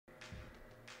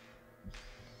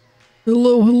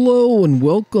Hello, hello, and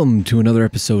welcome to another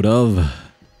episode of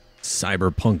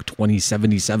Cyberpunk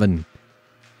 2077.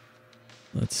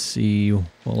 Let's see. Well,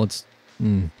 let's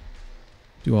do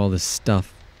all this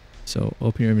stuff. So,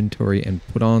 open your inventory and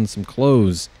put on some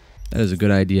clothes. That is a good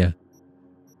idea.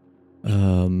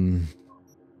 Gotta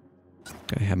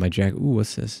have my jacket. Ooh,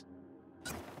 what's this?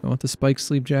 I want the spike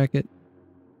sleeve jacket.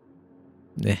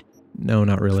 Nah, no,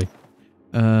 not really.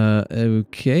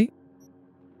 Okay.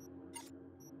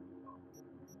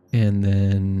 And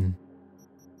then...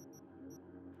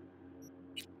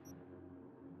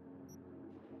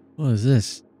 what is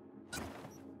this?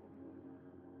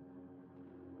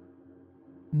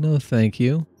 No, thank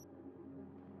you.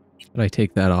 But I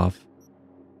take that off.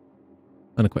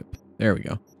 Unequip. There we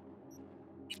go.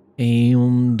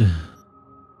 And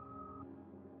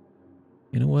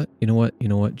you know what?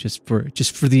 Just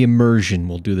for the immersion,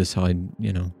 we'll do this how I,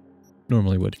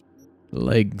 normally would.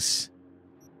 Legs.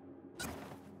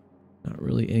 Not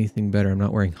really anything better. I'm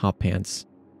not wearing hot pants.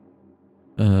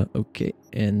 Okay.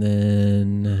 And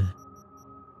then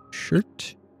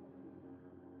shirt.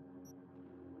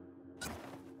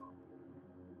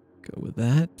 Go with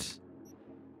that.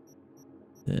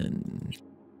 Then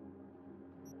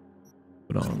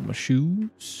put on my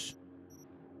shoes.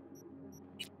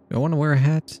 Do I want to wear a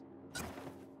hat?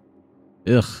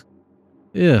 Ugh.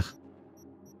 Ugh.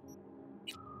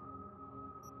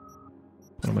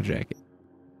 Put on my jacket.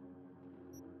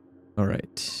 All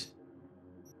right.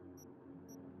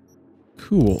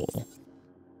 Cool.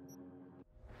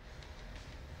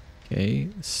 Okay.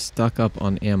 Stock up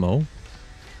on ammo.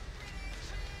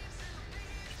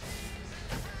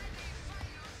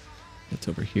 It's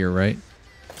over here, right?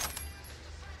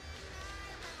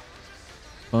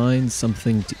 Find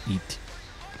something to eat.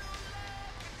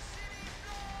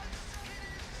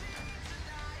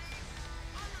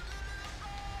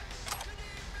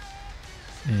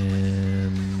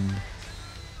 And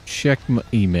check my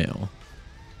email.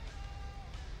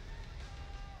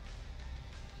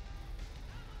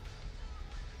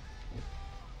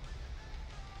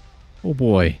 Oh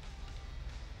boy.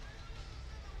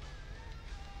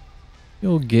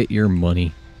 You'll get your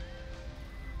money.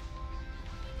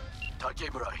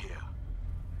 Takemura here.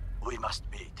 We must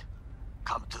meet.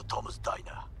 Come to Tom's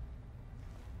diner.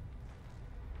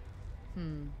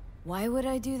 Why would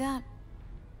I do that?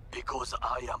 Because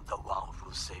I am the one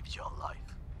who saved your life.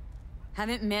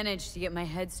 Haven't managed to get my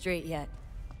head straight yet.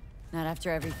 Not after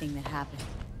everything that happened.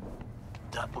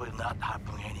 That will not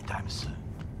happen anytime soon.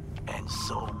 And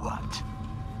so what?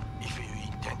 If you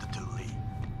intend to leave,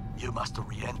 you must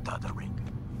re-enter the ring.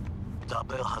 The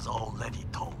bell has already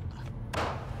tolled.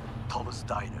 Tom's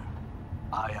diner.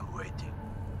 I am waiting.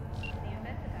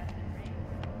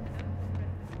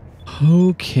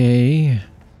 Okay.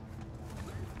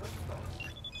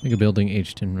 Make a building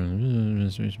H10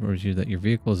 reminds you that your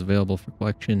vehicle is available for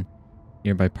collection.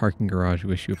 Nearby parking garage.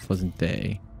 Wish you a pleasant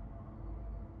day.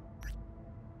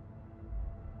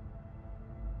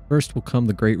 First will come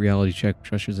the great reality check,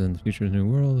 which ushers in the future of the new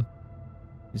world.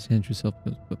 Just hand yourself.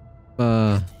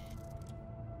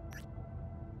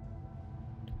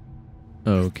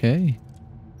 Okay.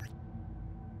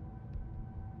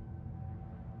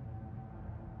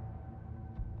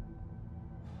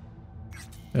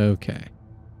 Okay.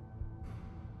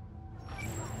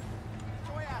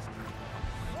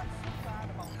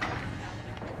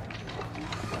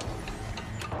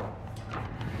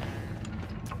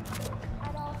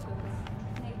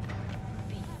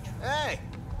 Hey,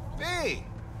 B!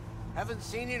 Haven't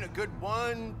seen you in a good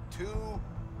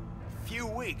few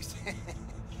weeks.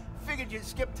 Figured you'd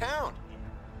skip town.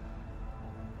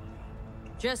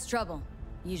 Just trouble.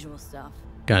 Usual stuff.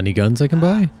 Got any guns I can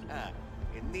buy?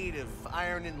 In need of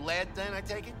iron and lead, then, I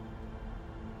take it?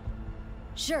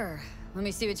 Sure. Let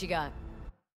me see what you got.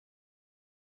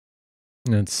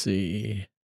 Let's see.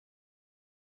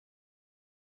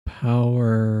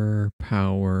 Power.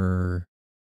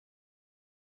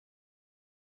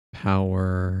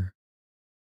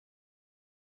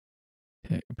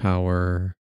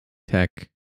 Tech.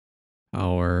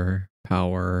 Power.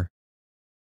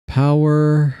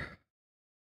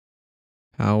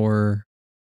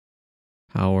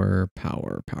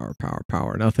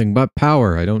 Nothing but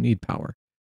power. I don't need power.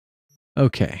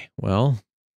 Okay, well,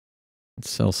 let's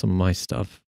sell some of my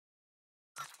stuff.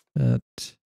 That.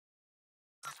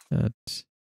 No,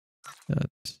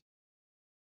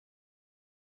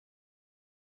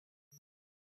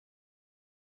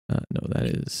 that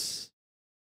is...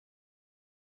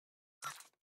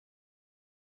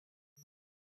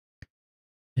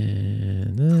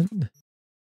 and then...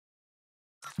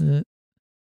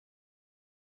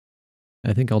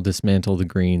 I think I'll dismantle the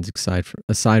greens aside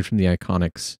from the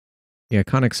iconics. The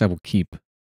iconics I will keep.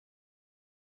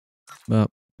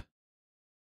 Up.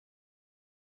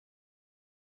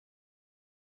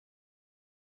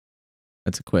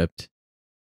 That's equipped.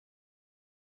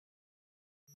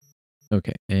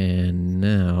 Okay, and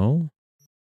now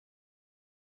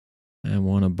I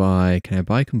want to buy... Can I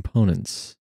buy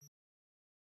components?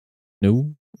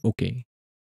 No? Okay.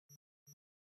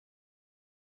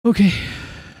 Okay.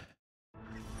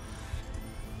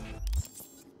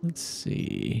 Let's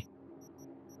see.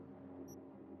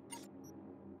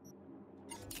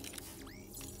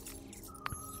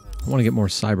 I want to get more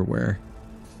cyberware.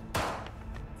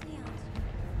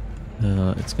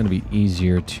 It's going to be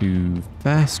easier to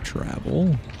fast travel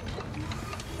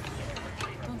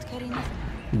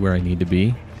where I need to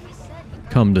be.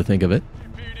 Come to think of it.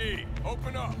 PD,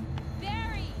 open up.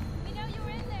 Barry, we know you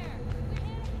were in there. We're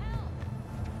here to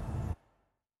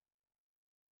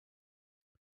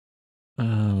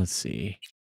help. Let's see.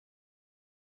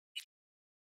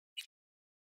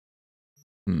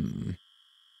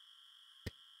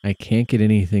 I can't get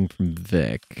anything from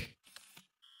Vic.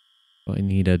 So I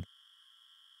need a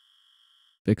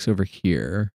fix over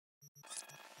here.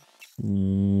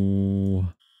 Ooh,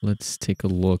 let's take a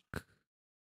look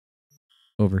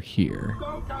over here.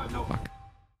 Fuck.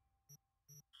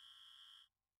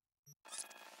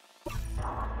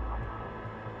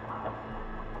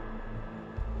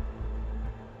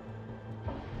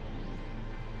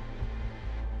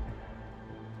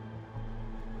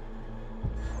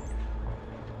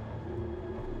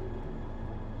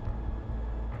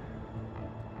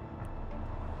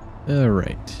 All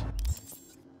right.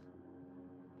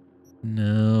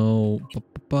 Now,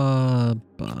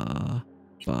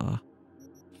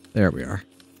 there we are.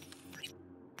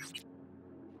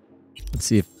 Let's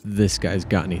see if this guy's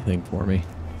got anything for me.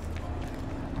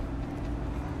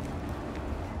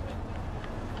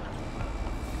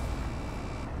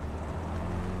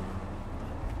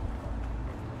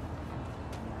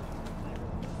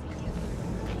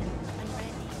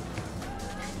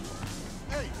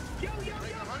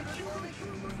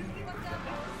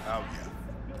 Oh,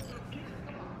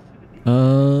 yeah.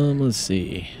 Let's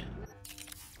see.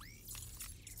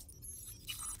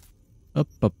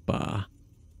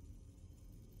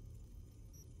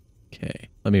 Okay,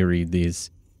 let me read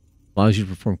these. Allows you to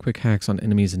perform quick hacks on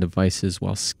enemies and devices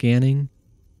while scanning.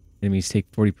 Enemies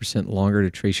take 40% longer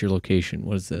to trace your location.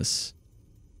 What is this?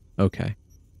 Okay.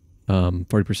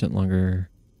 40% longer.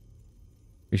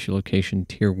 Trace your location.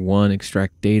 Tier 1,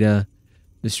 extract data.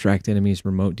 Distract enemies.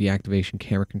 Remote deactivation.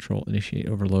 Camera control. Initiate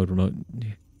overload. Remote.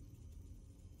 Tier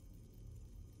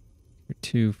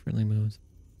 2, friendly modes.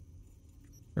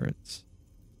 Turrets.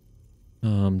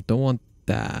 Don't want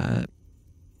that.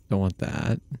 Don't want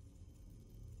that.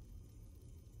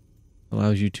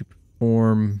 Allows you to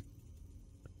perform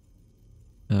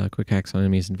quick hacks on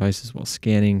enemies and devices while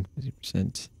scanning.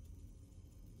 50%.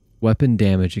 Weapon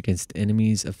damage against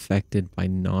enemies affected by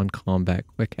non-combat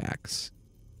quick hacks.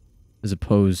 As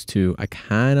opposed to, I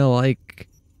kind of like...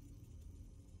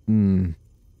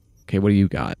 Okay, what do you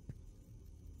got?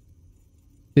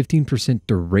 15%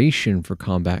 duration for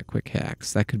combat quick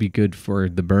hacks. That could be good for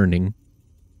the burning.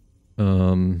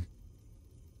 And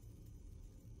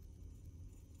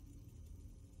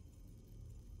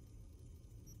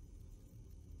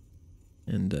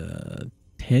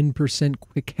 10%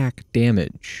 quick hack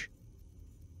damage.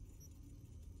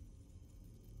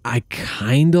 I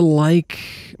kind of like...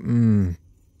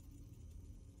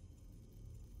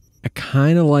 I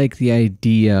kind of like the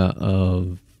idea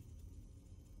of,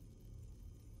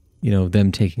 you know,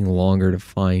 them taking longer to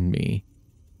find me,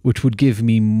 which would give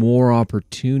me more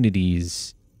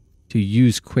opportunities to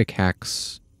use quick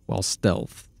hacks while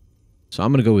stealth. So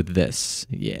I'm going to go with this.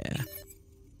 Yeah.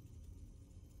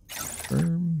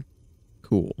 Confirm.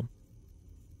 Cool.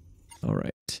 All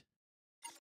right.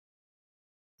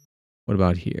 What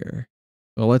about here?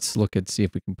 Well, let's look at see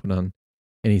if we can put on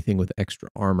anything with extra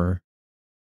armor.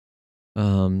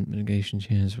 Mitigation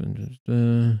chance.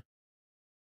 No.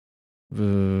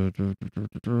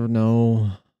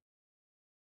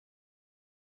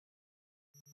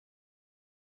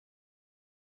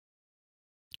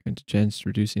 Grant chance to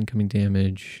reduce incoming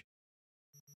damage.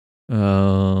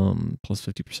 Plus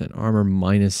 50% armor,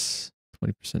 minus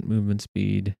 20% movement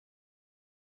speed.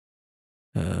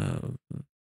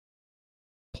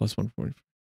 Plus 140.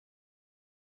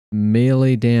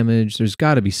 Melee damage. There's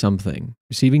got to be something.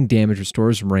 Receiving damage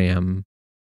restores RAM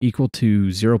equal to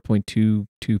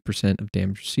 0.22% of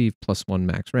damage received plus 1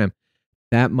 max RAM.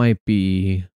 That might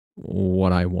be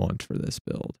what I want for this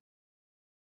build.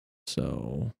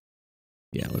 So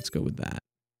Yeah, let's go with that.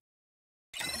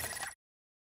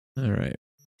 All right.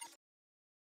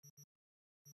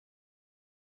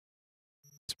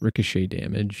 It's ricochet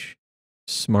damage.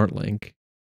 Smart link.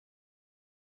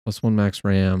 +1 max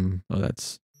RAM. Oh,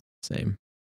 that's same.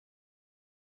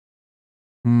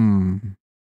 Hmm.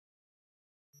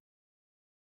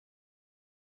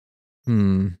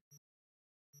 Hmm.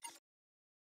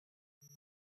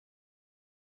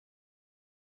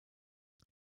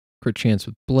 Crit chance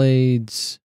with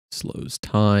blades. Slows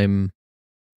time.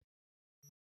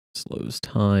 Slows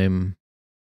time.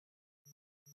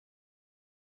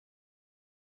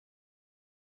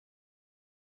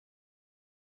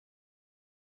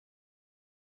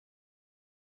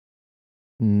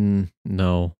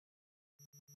 No.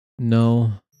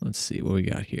 No. Let's see what we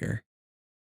got here.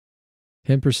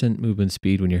 10% movement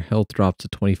speed when your health drops to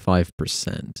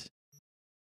 25%.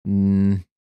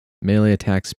 Melee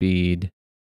attack speed.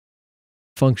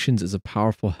 Functions as a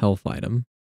powerful health item.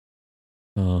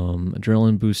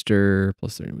 Adrenaline booster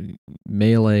plus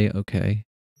melee. Okay.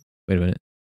 Wait a minute.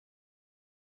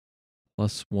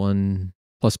 +1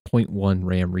 plus 0.1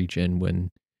 RAM regen when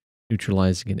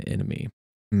neutralizing an enemy.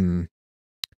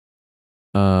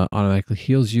 Automatically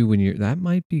heals you when you're. That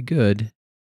might be good.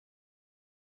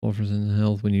 12%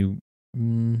 health when you.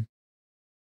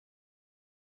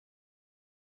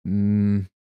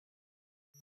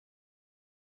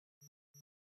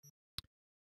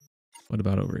 What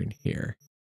about over in here?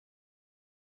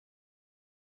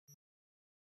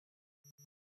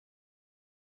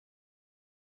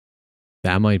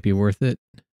 That might be worth it.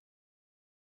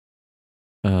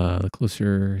 The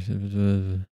closer.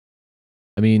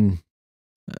 I mean,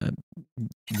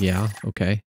 yeah,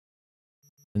 okay.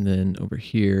 And then over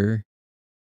here,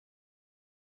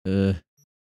 it'd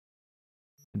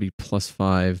be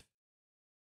 +5.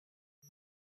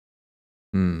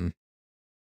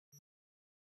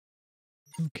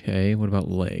 Okay, what about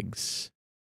legs?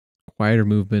 Quieter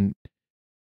movement,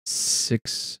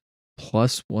 6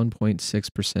 plus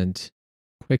 1.6%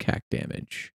 quick hack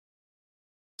damage.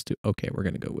 Okay, we're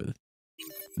gonna go with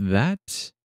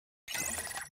that.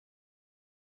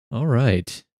 All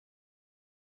right.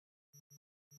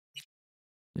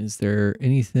 Is there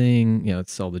anything? Yeah,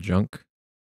 let's sell the junk.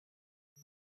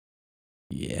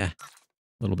 Yeah,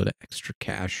 a little bit of extra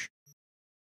cash.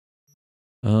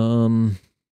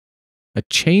 A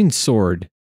chain sword.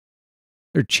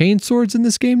 There are chain swords in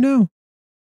this game now?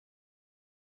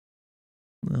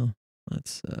 Well,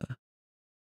 let's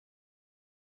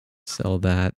sell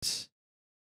that.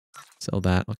 Sell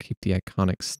that. I'll keep the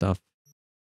iconic stuff.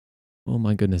 Oh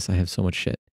my goodness, I have so much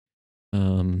shit.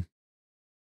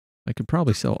 I could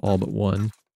probably sell all but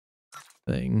one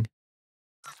thing.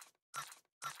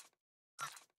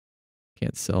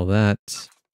 Can't sell that.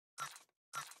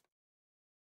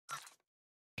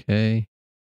 Okay.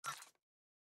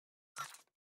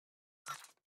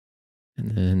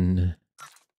 And then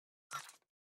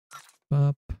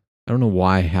up. I don't know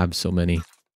why I have so many.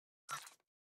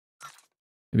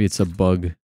 Maybe it's a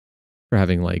bug for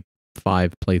having like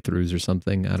 5 playthroughs or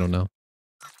something. I don't know.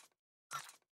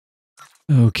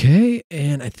 Okay,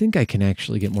 and I think I can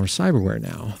actually get more cyberware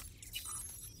now.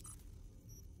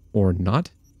 Or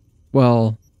not.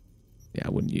 Well, yeah, I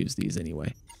wouldn't use these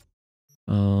anyway.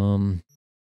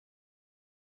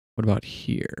 What about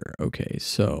here? Okay,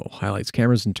 so highlights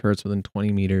cameras and turrets within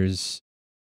 20 meters.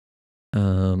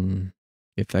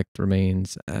 Effect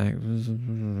remains minus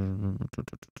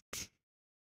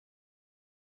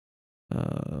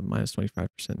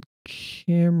 25%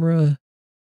 camera.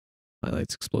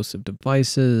 Highlights explosive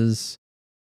devices.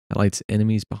 Highlights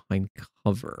enemies behind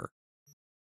cover.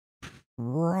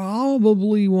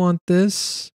 Probably want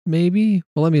this, maybe.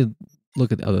 Well, let me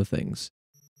look at other things.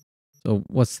 So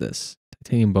what's this?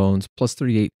 Titanium bones, plus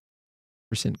 38%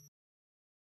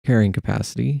 carrying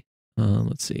capacity.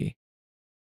 Let's see.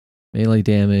 Melee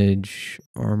damage,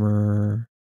 armor.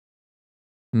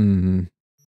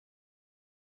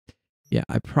 Yeah,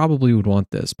 I probably would want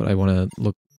this, but I want to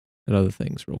look at other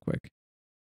things real quick.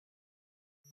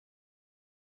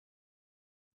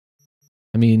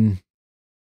 I mean,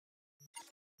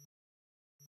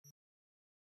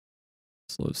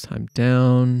 slows time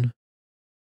down.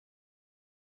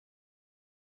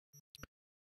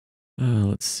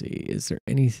 Let's see. Is there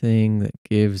anything that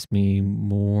gives me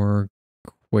more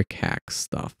quick hack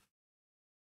stuff?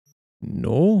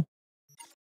 No?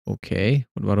 Okay.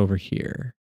 What about over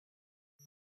here?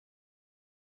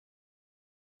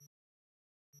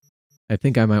 I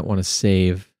think I might want to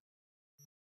save.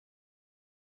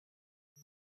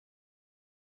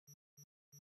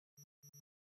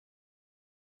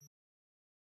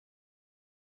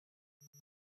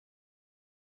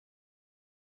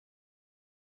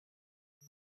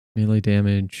 Melee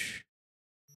damage.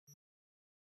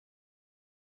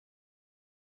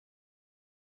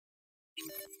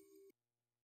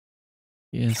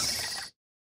 Yes.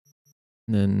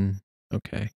 And then,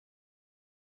 okay.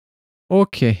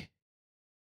 Okay.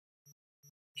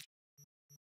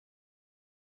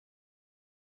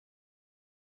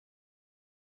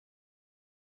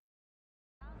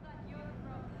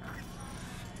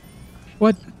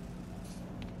 What?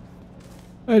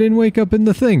 I didn't wake up in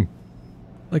the thing.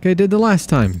 Like I did the last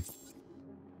time.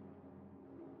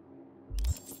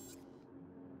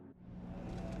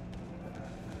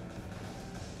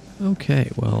 Okay,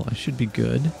 well, I should be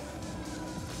good.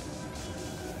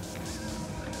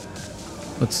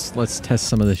 Let's test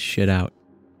some of this shit out.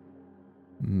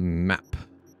 Map.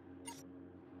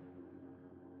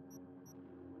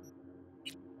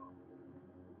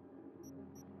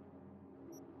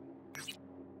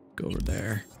 Go over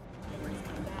there.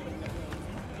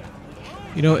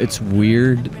 You know, it's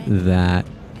weird that,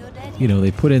 you know, they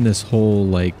put in this whole,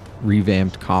 like,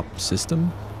 revamped cop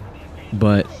system.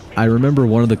 But I remember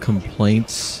one of the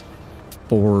complaints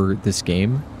for this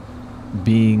game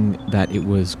being that it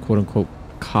was quote-unquote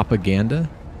propaganda.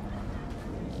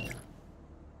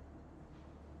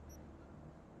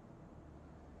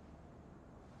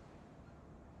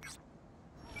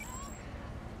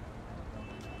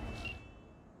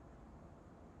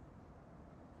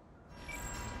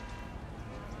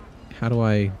 How do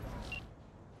I...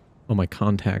 Oh, my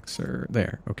contacts are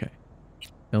there. Okay.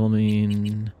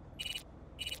 Elamine...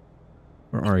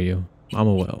 Where are you?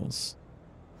 Mama Wells.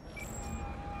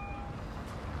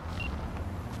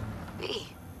 B,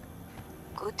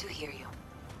 good to hear you.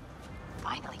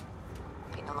 Finally.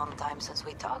 Been a long time since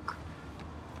we talked.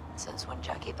 Since when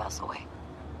Jackie passed away.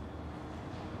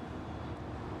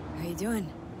 How you doing?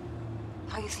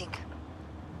 How you think?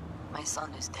 My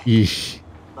son is dead. Yeesh.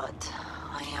 But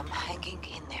I am hanging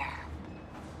in there.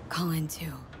 Calling to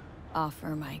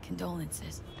offer my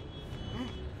condolences.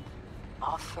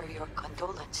 Offer your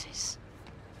condolences.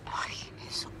 Ay,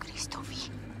 Jesucristo, V.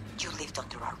 You lived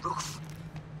under our roof.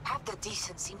 Have the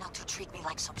decency not to treat me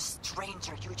like some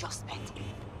stranger you just met.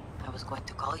 I was going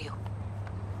to call you.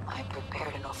 I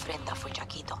prepared an ofrenda for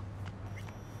Jaquito.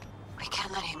 We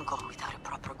can't let him go without a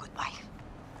proper goodbye.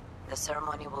 The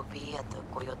ceremony will be at the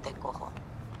Coyote Cojo.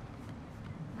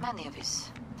 Many of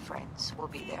his friends will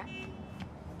be there.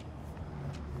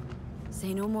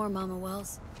 Say no more, Mama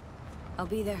Wells. I'll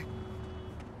be there.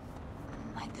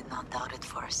 I did not doubt it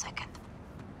for a second.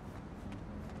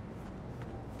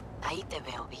 Ahí te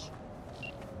veo, Vi.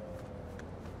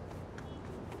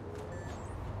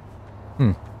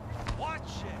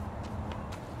 Watch it.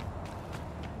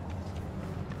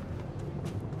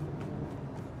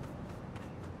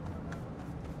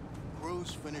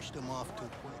 Cruz finished him off too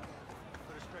quick.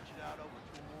 Could have stretched it out over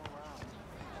 2 more rounds.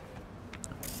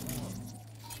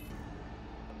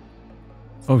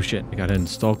 Oh shit, I gotta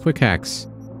install quick hacks.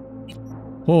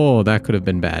 Oh, that could have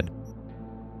been bad.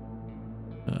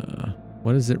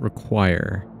 What does it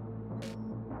require?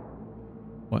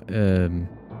 What,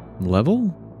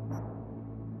 level?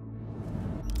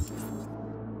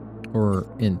 Or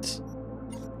int?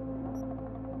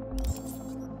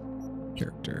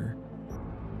 Character.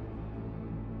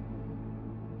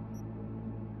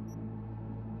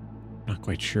 Not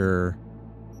quite sure.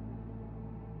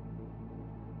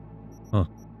 Huh.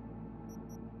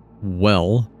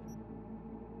 Well.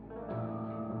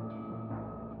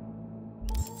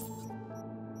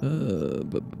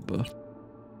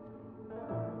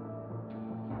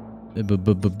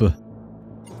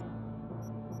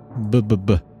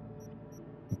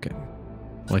 Okay.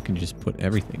 Well, I can just put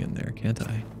everything in there, can't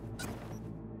I?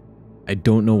 I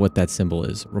don't know what that symbol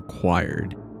is.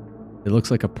 Required. It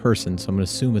looks like a person, so I'm going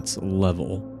to assume it's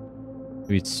level.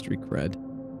 Maybe it's streak red.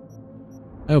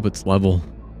 I hope it's level.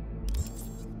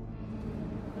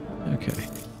 Okay.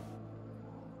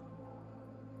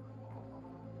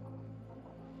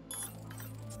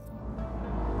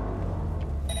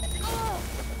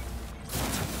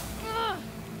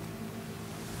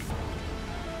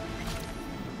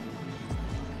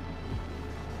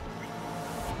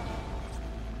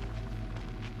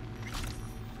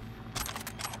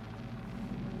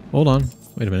 Hold on.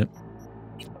 Wait a minute.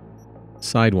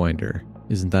 Sidewinder.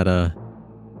 Isn't that a...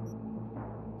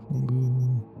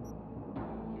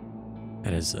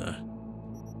 That is a...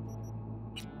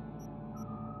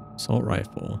 Assault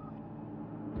rifle.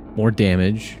 More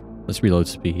damage. Less reload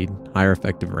speed. Higher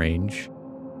effective range.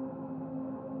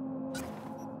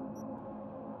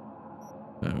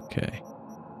 Okay.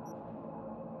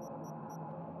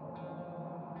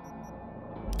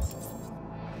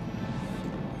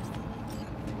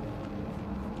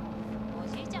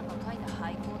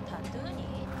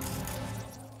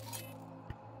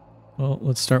 Well,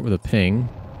 let's start with a ping.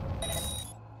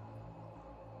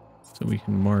 So we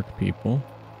can mark people.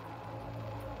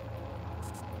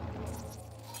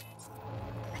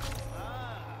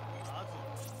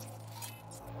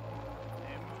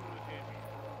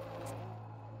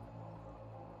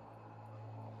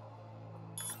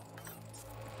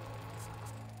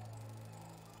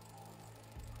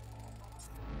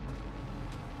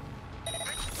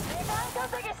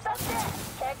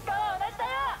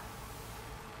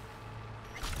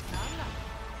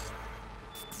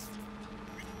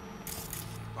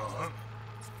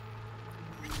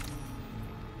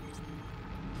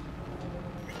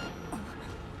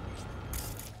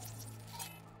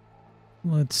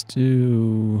 Let's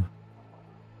do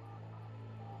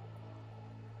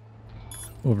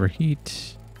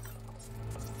overheat.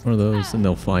 One of those, and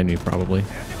they'll find me probably.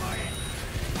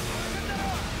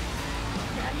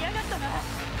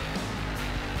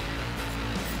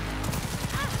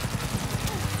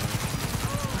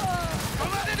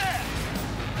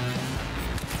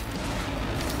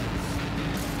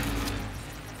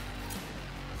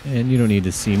 And you don't need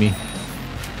to see me.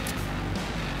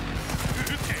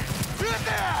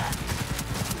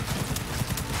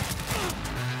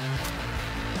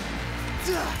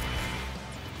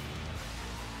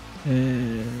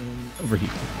 And overheat.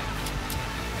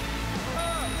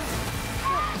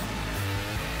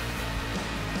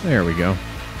 There we go.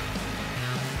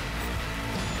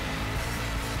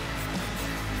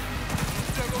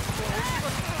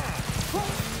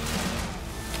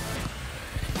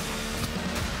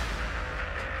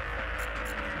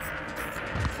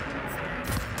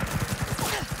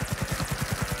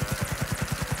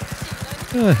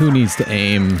 Who needs to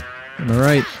aim? Am I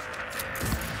right?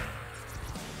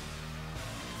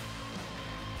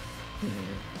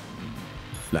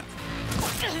 Left.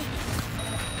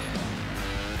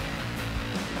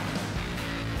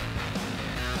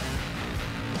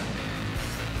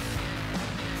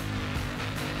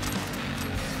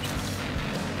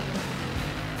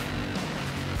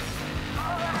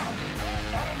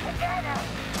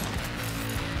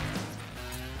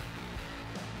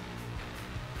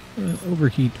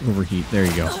 Overheat, overheat. There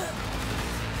you go.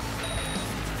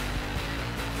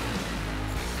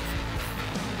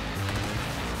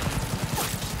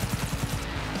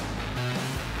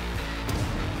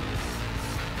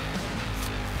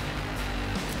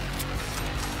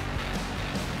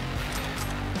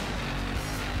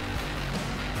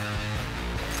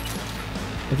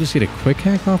 I just get a quick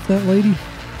hack off that lady? I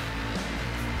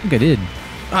think I did.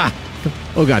 Ah!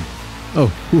 Oh god. Oh,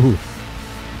 whoo.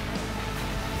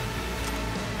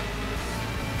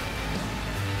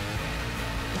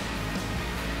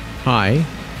 Hi.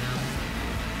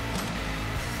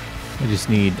 I just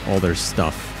need all their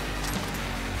stuff.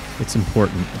 It's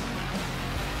important.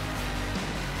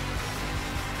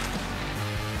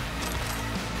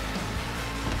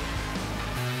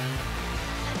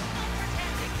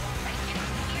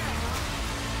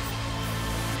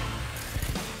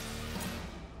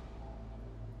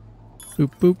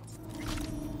 Boop, boop.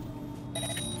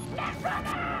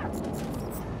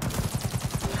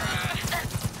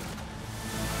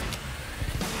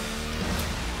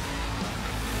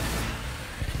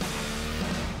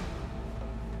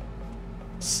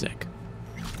 Sick.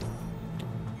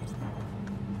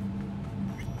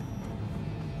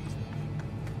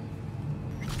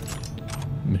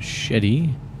 Machete.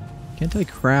 Can't I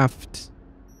craft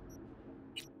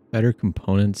better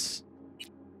components?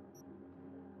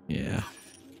 Yeah.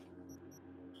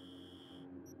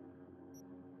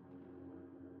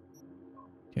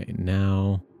 Okay,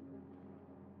 now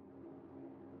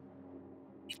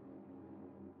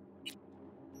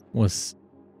was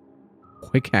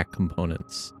quick hack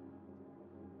components.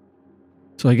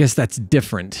 So I guess that's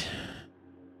different.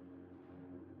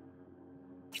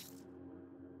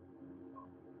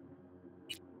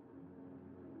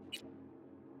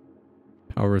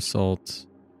 Power assault.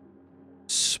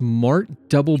 Smart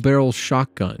double barrel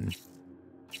shotgun.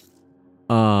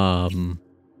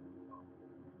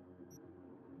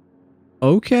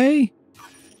 Okay.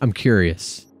 I'm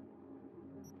curious.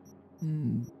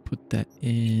 Put that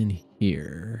in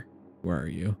here. Where are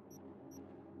you?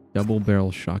 Double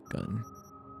barrel shotgun.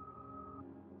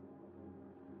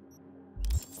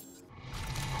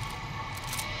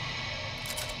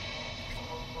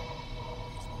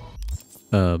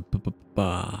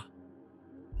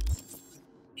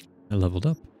 I leveled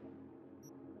up.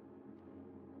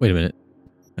 Wait a minute.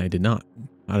 I did not.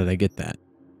 How did I get that?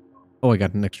 Oh, I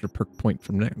got an extra perk point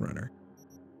from Netrunner.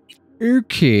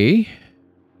 Okay.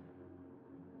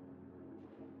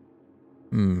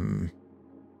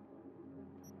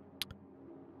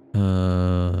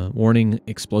 Warning,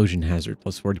 explosion hazard.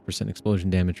 Plus 40% explosion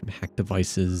damage from hacked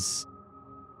devices.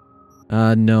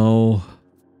 No.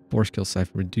 4 skill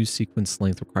cipher. Reduce sequence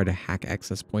length required to hack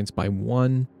access points by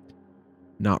 1.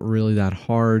 Not really that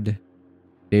hard.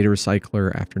 Data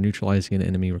recycler. After neutralizing an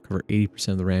enemy, recover 80%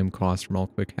 of the RAM cost from all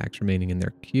quick hacks remaining in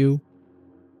their queue.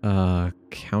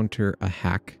 Counter a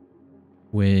hack.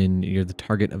 When you're the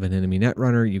target of an enemy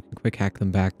netrunner, you can quick hack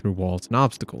them back through walls and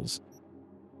obstacles.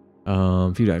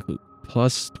 Feedback loop.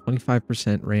 Plus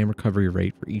 25% RAM recovery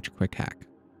rate for each quick hack.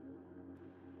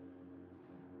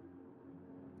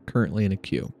 Currently in a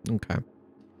queue. Okay.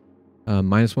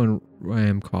 Minus 1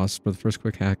 RAM cost for the first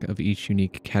quick hack of each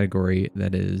unique category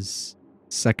that is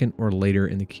second or later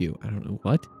in the queue. I don't know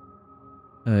what.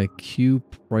 Queue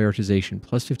prioritization.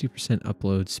 Plus 50%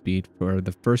 upload speed for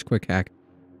the first quick hack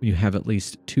when you have at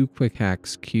least 2 quick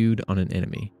hacks queued on an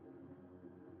enemy.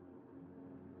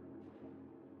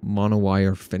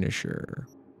 Monowire finisher.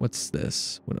 What's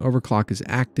this? When overclock is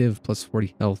active, plus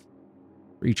 40 health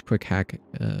for each quick hack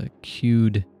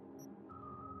queued.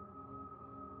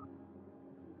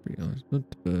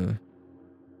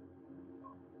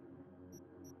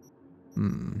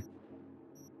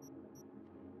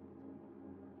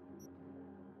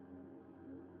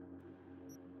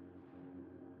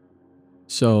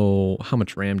 So, how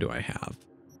much RAM do I have?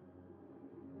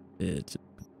 It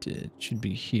should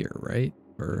be here, right?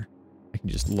 Or I can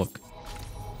just look.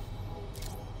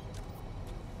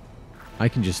 I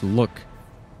can just look.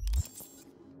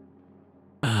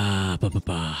 I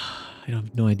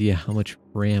have no idea how much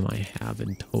RAM I have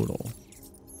in total.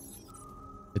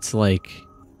 It's like,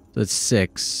 that's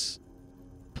 6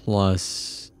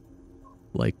 plus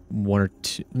like 1 or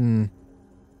 2.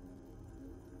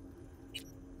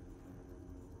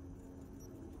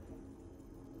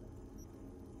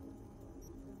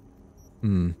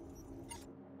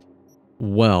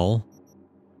 Well,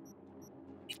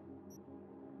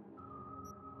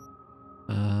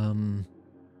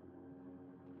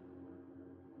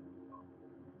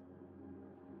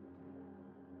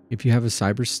 if you have a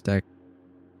cyberdeck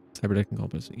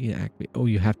complex, you activate. Oh,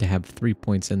 you have to have 3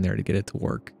 points in there to get it to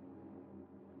work.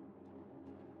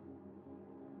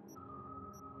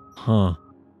 Huh.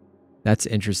 That's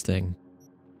interesting.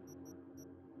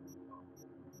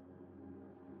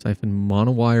 Siphon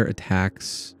monowire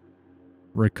attacks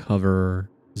recover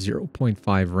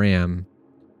 0.5 RAM.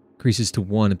 Increases to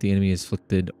 1 if the enemy is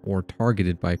afflicted or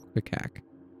targeted by a quick hack.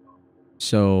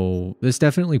 So this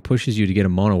definitely pushes you to get a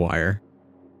monowire.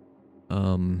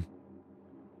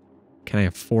 Can I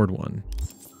afford one?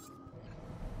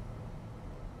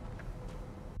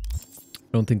 I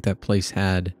don't think that place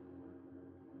had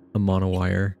a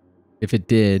monowire. If it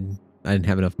did, I didn't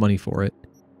have enough money for it.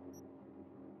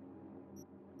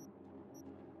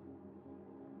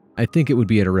 I think it would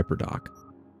be at a Ripper dock.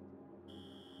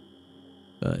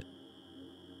 But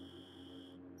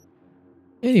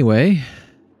anyway,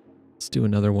 let's do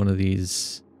another one of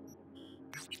these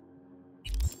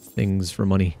things for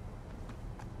money.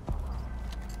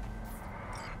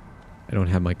 I don't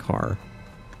have my car.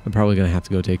 I'm probably going to have to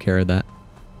go take care of that.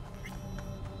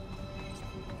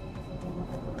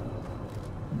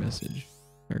 Message.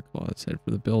 Air Claws, head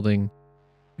for the building.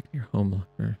 Check your home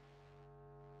locker.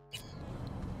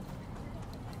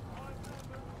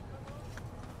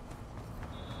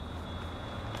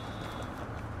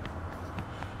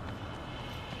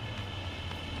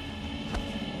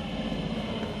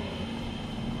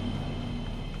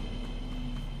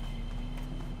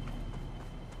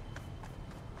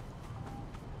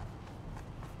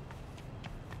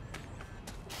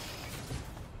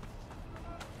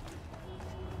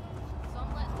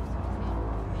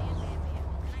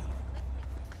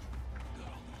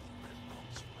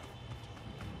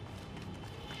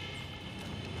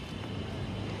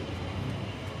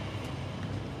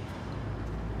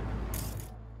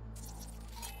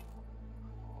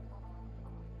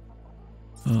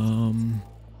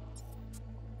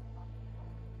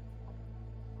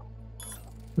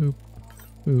 Boop,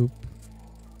 boop.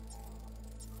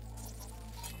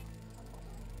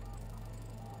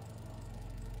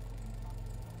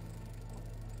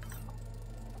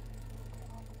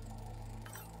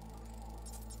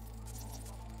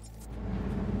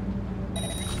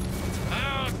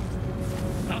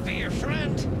 I'll be your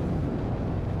friend.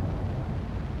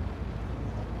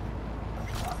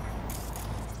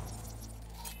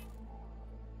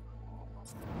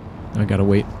 I gotta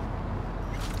wait.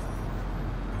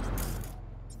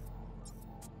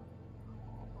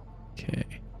 Okay.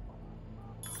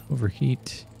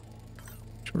 Overheat.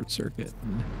 Short circuit.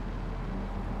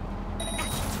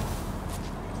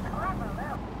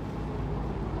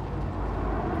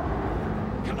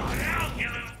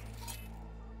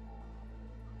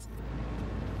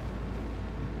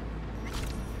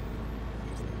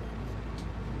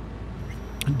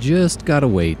 Just gotta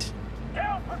wait.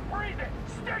 Help with breathing!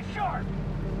 Stay sharp!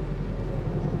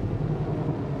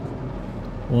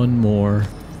 One more.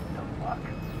 The fuck?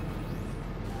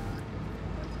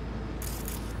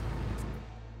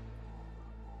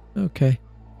 Okay.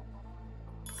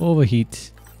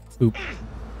 Overheat. Oop.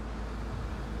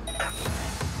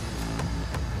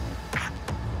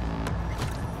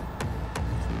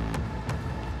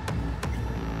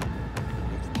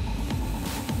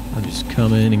 I'll just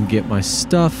come in and get my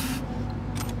stuff.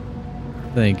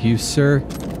 Thank you, sir.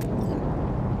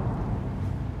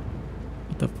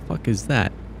 What the fuck is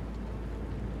that?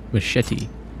 Machete.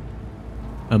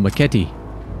 A machete.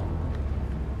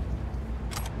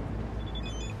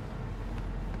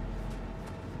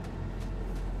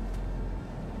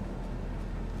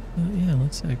 Yeah,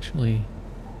 let's actually...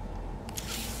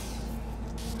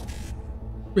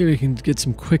 Maybe we can get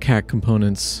some quick hack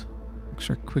components.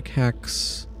 Extra quick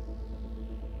hacks.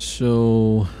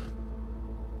 So...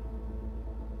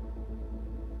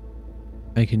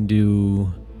 I can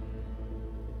do...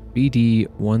 BD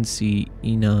 1C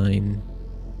E9.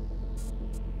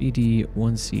 BD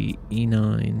 1C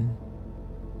E9.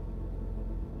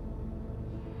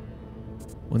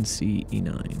 1C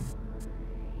E9.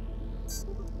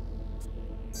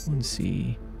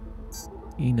 1C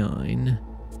E9.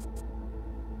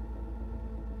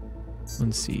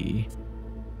 1C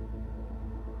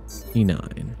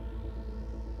E9.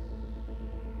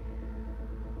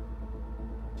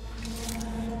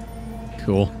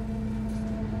 Cool.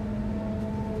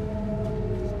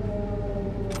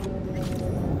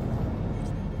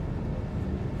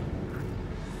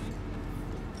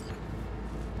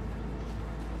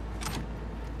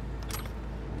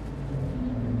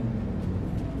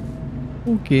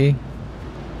 Okay.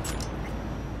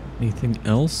 Anything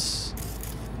else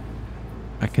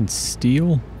I can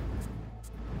steal?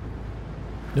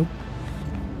 Nope.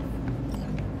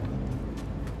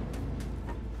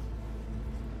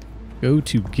 Go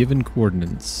to given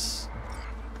coordinates.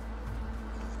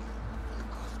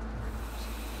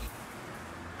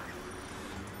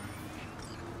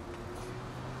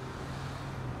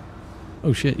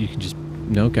 Oh shit, you can just...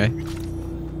 No, okay.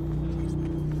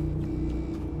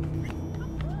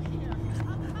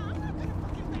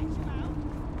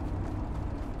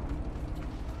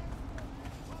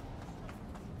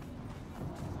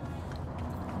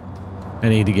 I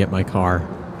need to get my car.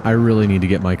 I really need to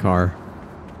get my car.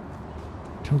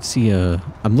 I don't see a...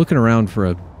 I'm looking around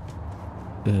for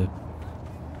the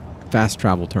fast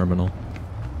travel terminal.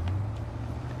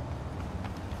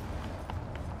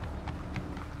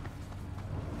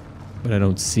 But I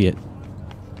don't see it.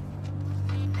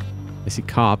 I see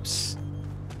cops.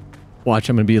 Watch,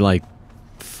 I'm going to be like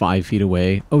 5 feet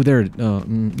away. Oh, there.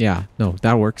 Yeah, no,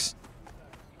 that works.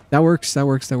 That works, that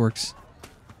works, that works.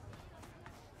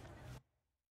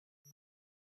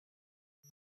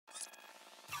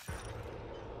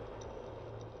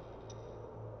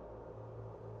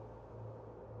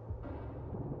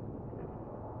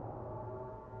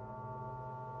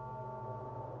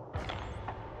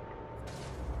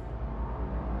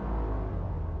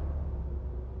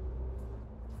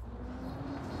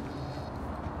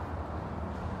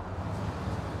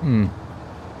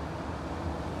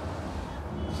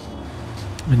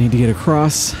 I need to get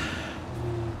across.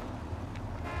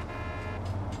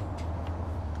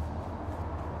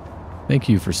 Thank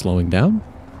you for slowing down.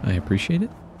 I appreciate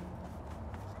it.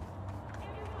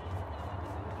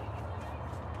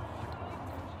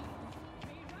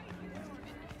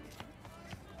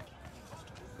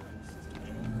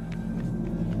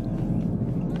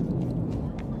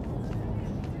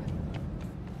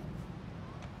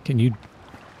 Can you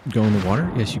go in the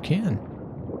water? Yes, you can.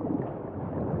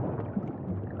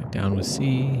 Down with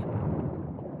C.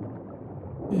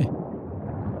 Eh.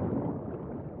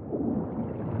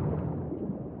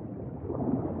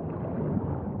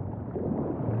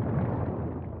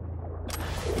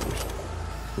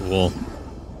 Cool.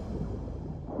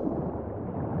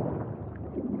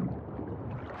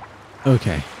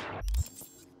 Okay.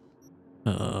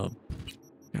 Got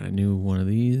a new one of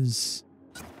these.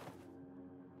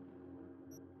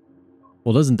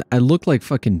 Well, doesn't I look like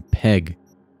fucking Peg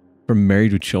from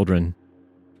Married with Children?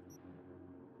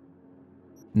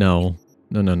 No.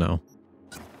 No, no, no.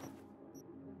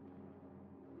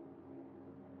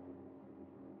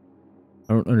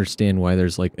 I don't understand why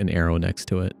there's like an arrow next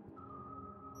to it.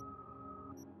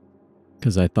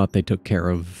 Because I thought they took care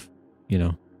of, you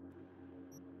know.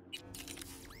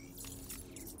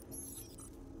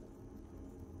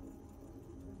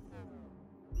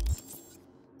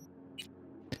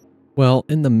 Well,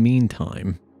 in the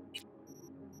meantime...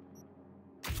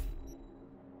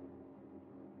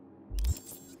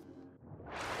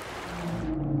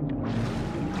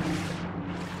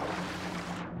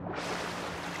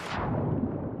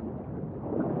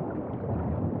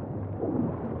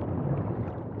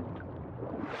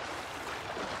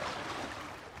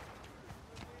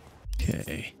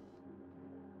 Okay.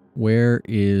 Where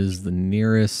is the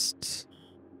nearest?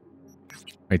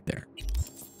 Right there.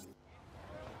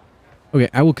 Okay,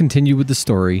 I will continue with the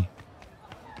story.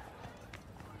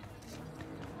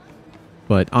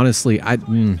 But honestly,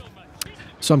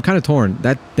 so I'm kind of torn.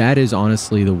 That is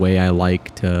honestly the way I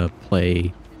like to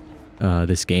play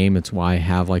this game. It's why I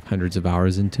have like hundreds of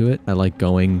hours into it. I like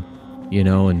going, you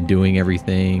know, and doing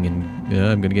everything, and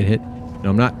I'm gonna get hit. No,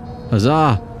 I'm not.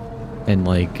 Huzzah! And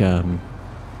like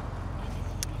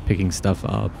picking stuff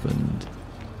up and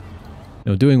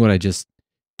doing what I just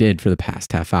did for the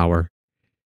past half hour.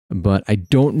 But I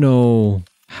don't know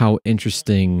how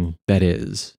interesting that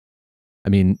is. I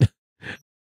mean,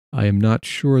 I am not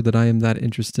sure that I am that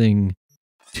interesting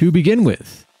to begin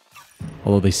with.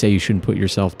 Although they say you shouldn't put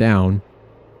yourself down.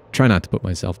 Try not to put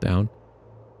myself down.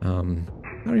 I don't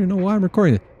even know why I'm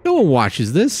recording this. No one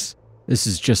watches this. This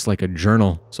is just like a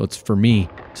journal, so it's for me.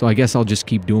 So I guess I'll just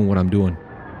keep doing what I'm doing.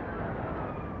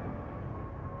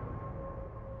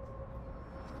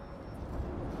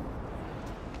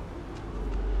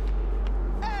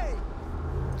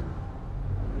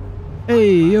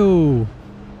 Hey, yo!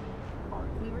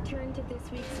 We return to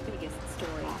this week's biggest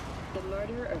story. The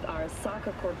murder of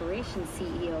Arasaka Corporation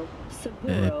CEO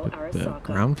Saburo Arasaka.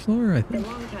 Ground floor, I The think.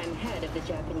 longtime head of the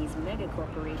Japanese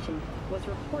megacorporation was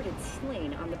reported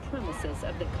slain on the premises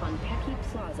of the Konpeki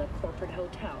Plaza corporate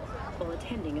hotel while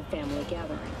attending a family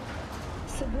gathering.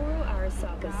 Saburo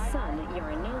Arasaka's son,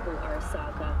 Yorinobu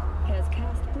Arasaka, has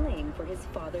cast blame for his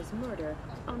father's murder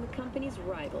on the company's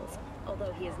rivals,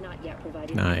 although he has not yet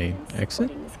provided evidence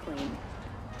supporting this claim.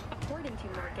 According to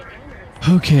market analysts...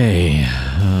 Okay,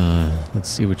 let's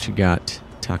see what you got,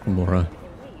 Takamura.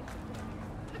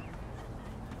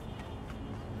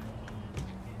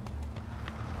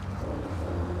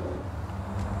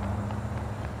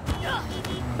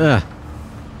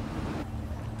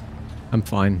 I'm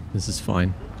fine. This is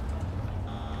fine.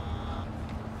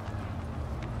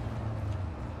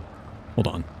 Hold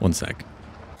on, one sec.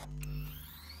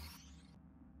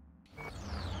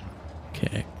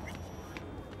 Okay.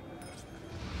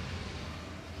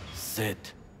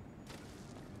 Sit.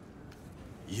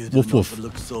 You do Woof not woof.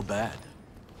 look so bad.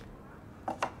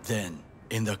 Then,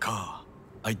 in the car,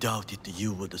 I doubted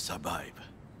you would survive.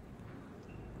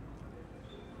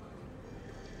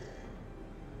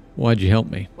 Why'd you help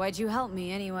me? Why'd you help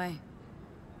me anyway?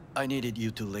 I needed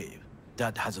you to leave.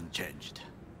 That hasn't changed.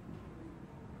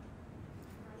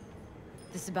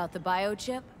 This about the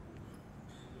biochip?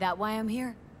 That why I'm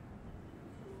here?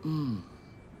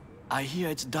 I hear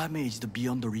it's damaged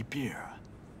beyond repair.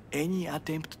 Any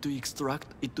attempt to extract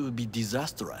it would be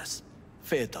disastrous.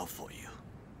 Fatal for you.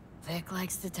 Vic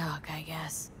likes to talk, I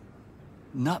guess.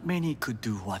 Not many could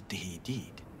do what he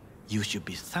did. You should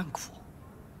be thankful.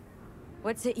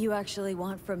 What's it you actually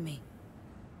want from me?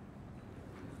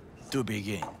 To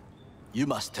begin, you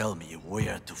must tell me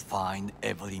where to find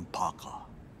Evelyn Parker.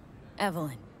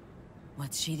 Evelyn.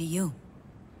 What's she to you?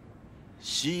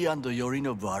 She and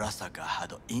Yorinobu Arasaka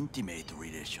had intimate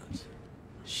relations.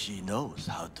 She knows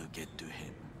how to get to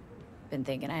him. Been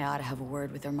thinking I ought to have a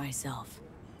word with her myself.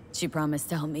 She promised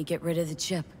to help me get rid of the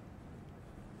chip.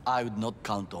 I would not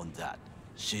count on that.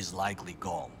 She's likely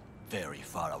gone, very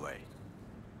far away.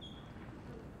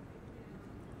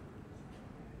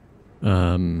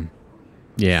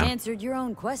 Yeah. Answered your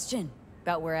own question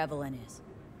about where Evelyn is.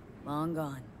 Long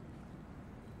gone.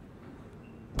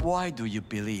 Why do you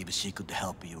believe she could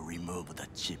help you remove the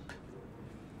chip?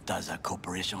 Does a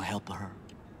corporation help her?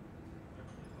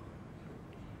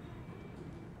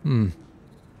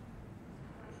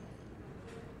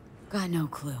 Got no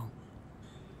clue.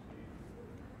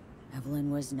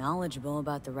 Evelyn was knowledgeable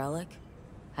about the relic.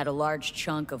 Had a large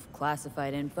chunk of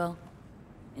classified info.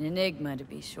 An enigma, to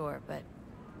be sure, but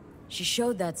she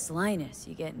showed that slyness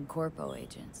you get in corpo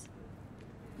agents.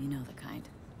 You know the kind.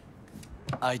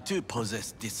 I too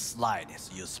possess this slyness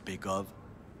you speak of.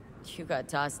 You got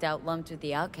tossed out lumped with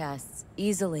the outcasts,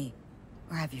 easily.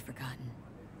 Or have you forgotten?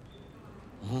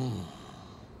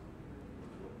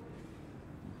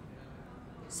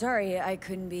 Sorry, I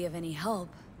couldn't be of any help.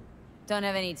 Don't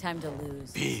have any time to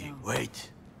lose. B, so-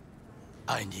 wait.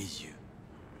 I need you.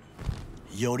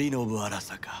 Yorinobu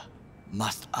Arasaka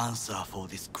must answer for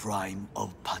this crime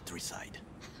of patricide.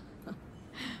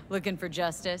 Looking for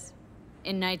justice?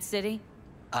 In Night City?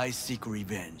 I seek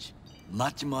revenge,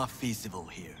 much more feasible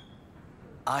here.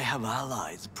 I have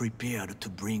allies prepared to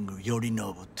bring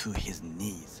Yorinobu to his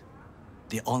knees.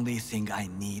 The only thing I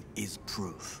need is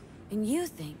proof. And you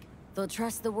think they'll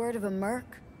trust the word of a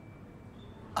merc?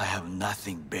 I have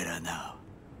nothing better now.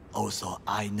 Also,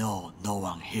 I know no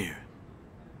one here.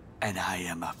 And I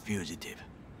am a fugitive.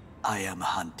 I am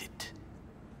hunted.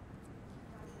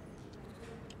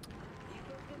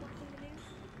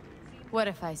 What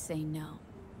if I say no?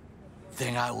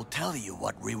 Then I will tell you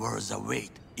what rewards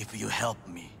await if you help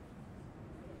me.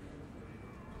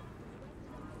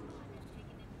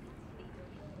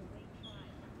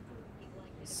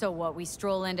 So what, we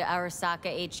stroll into Arasaka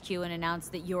HQ and announce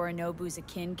that Yorinobu's a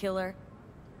kin killer?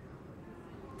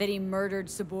 That he murdered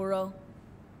Saburo?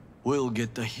 We'll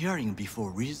get the hearing before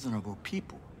reasonable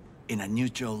people in a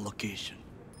neutral location.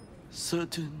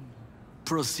 Certain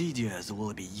procedures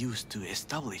will be used to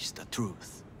establish the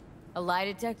truth. A lie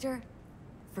detector?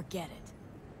 Forget it.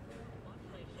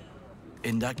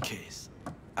 In that case,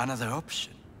 another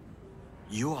option.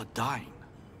 You are dying.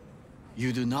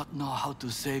 You do not know how to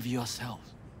save yourself.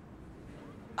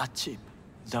 A chip,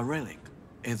 the relic,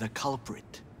 is a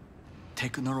culprit.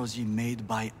 Technology made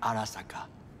by Arasaka.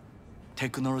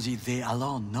 Technology they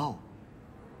alone know.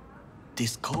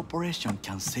 This corporation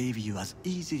can save you as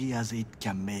easily as it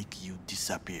can make you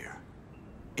disappear.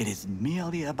 It is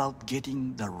merely about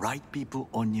getting the right people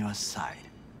on your side.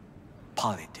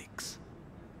 Politics.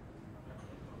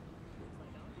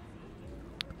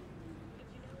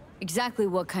 Exactly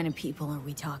what kind of people are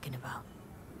we talking about?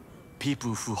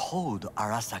 People who hold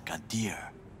Arasaka dear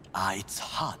are its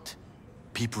heart.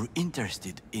 People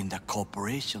interested in the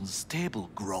corporation's stable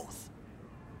growth.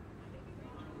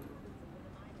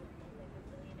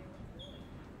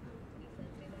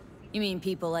 You mean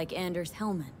people like Anders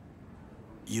Hellman?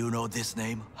 You know this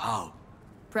name? How?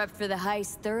 Prepped for the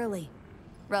heist thoroughly.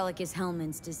 Relic is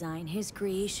Hellman's design, his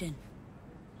creation.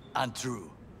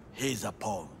 Untrue. He's a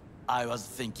pawn. I was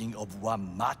thinking of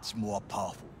one much more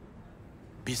powerful.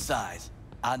 Besides,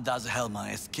 Anders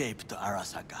Hellman escaped to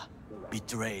Arasaka.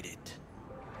 Betrayed it.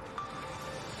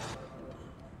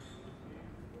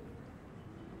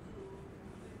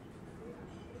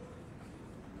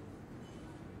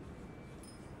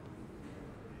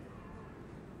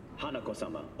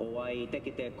 Hanako-sama, お会いで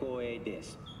きて光栄で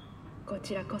す。こ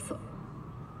ちらこそ。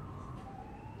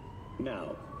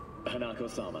Now,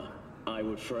 Hanako-sama, I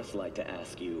would first like to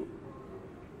ask you...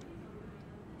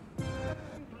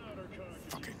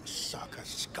 Fucking Saka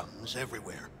scums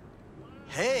everywhere.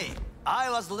 Hey!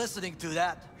 I was listening to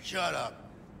that. Shut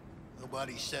up.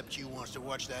 Nobody except you wants to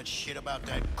watch that shit about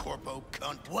that corpo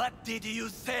cunt. What did you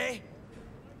say?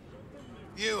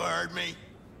 You heard me.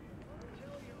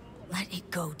 Let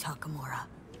it go, Takamura.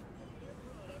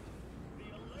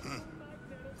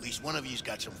 At least one of you's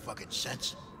got some fucking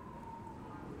sense.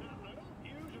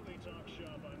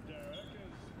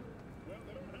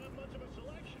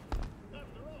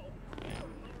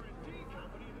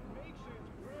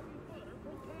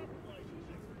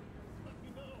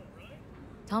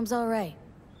 Tom's all right.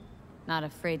 Not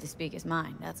afraid to speak his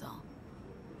mind, that's all.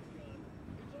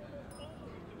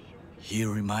 He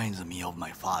reminds me of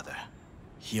my father.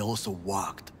 He also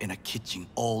worked in a kitchen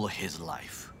all his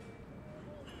life.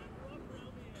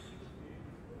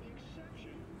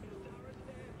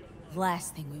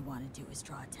 Last thing we want to do is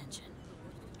draw attention.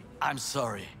 I'm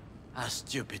sorry. A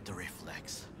stupid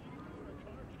reflex.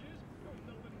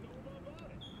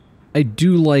 I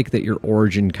do like that your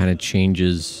origin kind of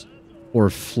changes or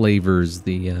flavors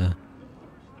the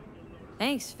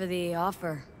Thanks for the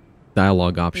offer.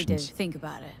 dialogue Need options. to think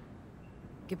about it.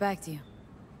 Get back to you.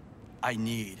 I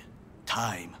need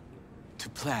time to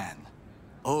plan,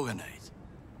 organize.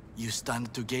 You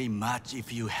stand to gain much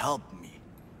if you help me.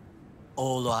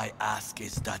 All I ask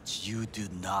is that you do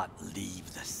not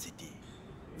leave the city.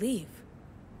 Leave?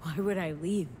 Why would I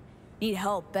leave? Need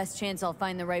help. Best chance I'll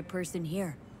find the right person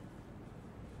here.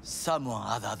 Someone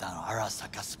other than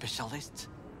Arasaka specialist?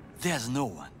 There's no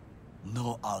one.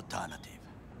 No alternative.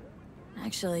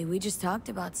 Actually, we just talked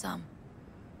about some.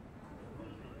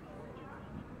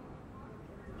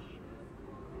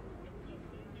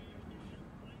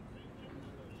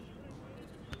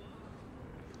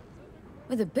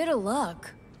 With a bit of luck,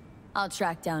 I'll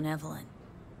track down Evelyn.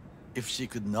 If she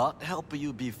could not help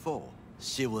you before,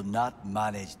 she will not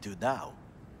manage to now.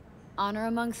 Honor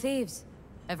among thieves.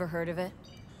 Ever heard of it?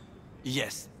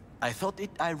 Yes, I thought it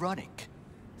ironic.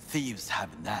 Thieves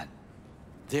have none.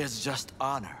 There's just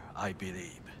honor, I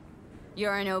believe.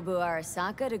 Yorinobu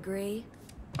Arasaka'd agree,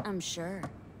 I'm sure.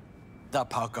 The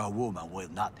Parker woman will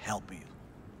not help you.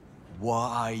 What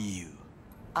are you?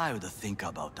 I would think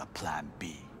about a plan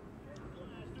B.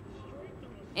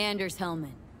 Anders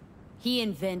Hellman. He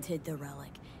invented the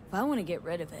relic. If I want to get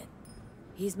rid of it,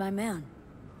 he's my man.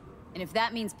 And if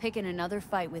that means picking another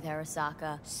fight with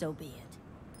Arasaka, so be it.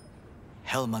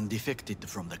 Hellman defected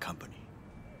from the company.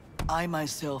 I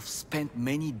myself spent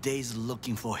many days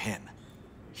looking for him.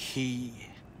 He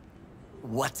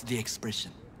What's the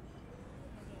expression?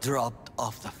 Dropped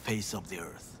off the face of the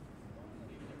earth.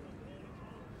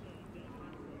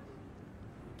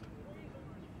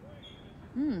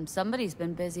 Somebody's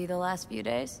been busy the last few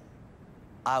days.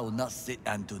 I will not sit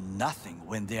and do nothing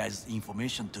when there is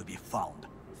information to be found.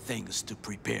 Things to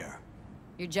prepare.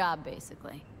 Your job,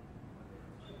 basically.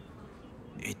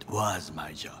 It was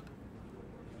my job.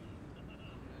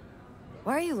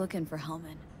 Why are you looking for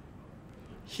Hellman?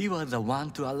 He was the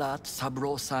one to alert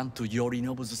Saburo-san to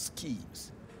Yorinobu's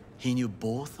schemes. He knew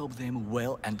both of them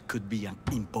well and could be an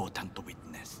important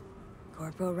witness.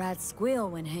 Corporal rats squeal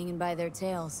when hanging by their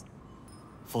tails.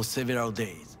 For several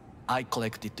days, I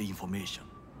collected the information.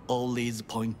 All leads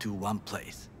point to one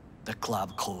place, the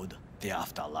club called the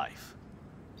Afterlife.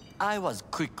 I was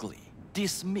quickly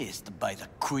dismissed by the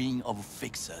queen of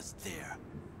fixers there,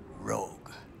 Rogue.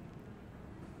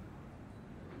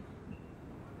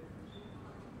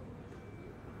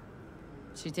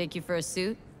 She take you for a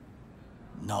suit?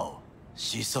 No,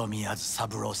 she saw me as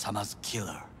Saburo-sama's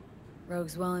killer.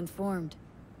 Rogue's well informed.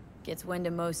 Gets wind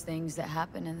of most things that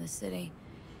happen in the city.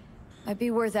 Might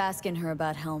be worth asking her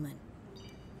about Hellman.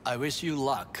 I wish you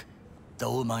luck. The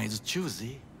woman is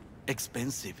choosy,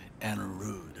 expensive, and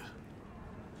rude.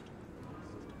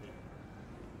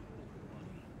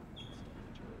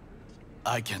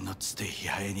 I cannot stay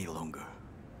here any longer.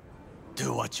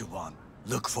 Do what you want.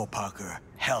 Look for Parker,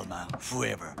 Hellman,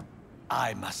 whoever.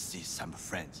 I must see some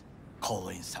friends, call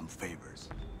in some favors.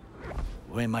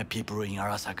 When my people in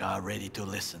Arasaka are ready to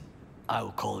listen, I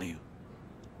will call you.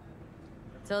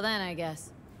 Till then, I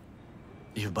guess.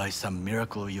 If by some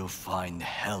miracle you find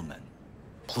Hellman,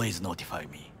 please notify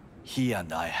me. He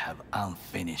and I have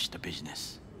unfinished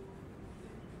business.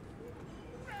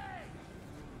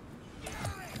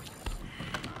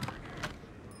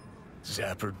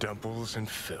 Zapper dumples and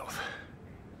filth.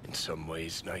 In some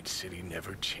ways, Night City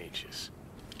never changes.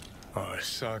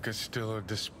 Arasaka's still a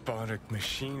despotic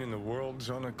machine and the world's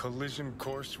on a collision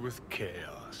course with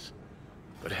chaos.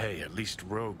 But hey, at least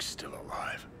Rogue's still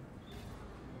alive.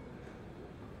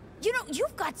 You know,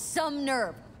 you've got some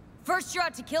nerve. First you're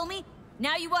out to kill me,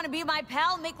 now you want to be my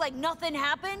pal and make like nothing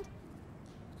happened?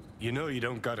 You know you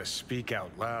don't gotta speak out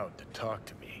loud to talk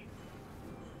to me.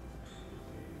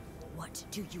 What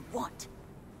do you want?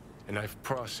 And I've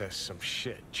processed some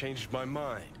shit, changed my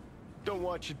mind. Don't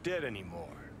want you dead anymore.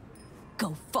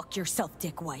 Go fuck yourself,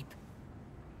 dickwipe.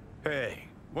 Hey,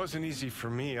 wasn't easy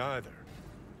for me either.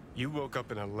 You woke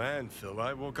up in a landfill,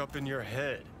 I woke up in your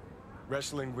head.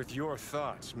 Wrestling with your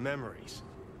thoughts, memories.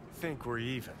 Think we're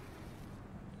even.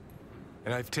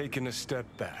 And I've taken a step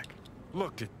back,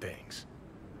 looked at things.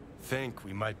 Think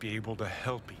we might be able to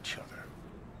help each other.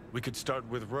 We could start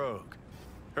with Rogue.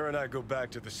 Her and I go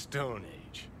back to the Stone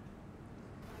Age.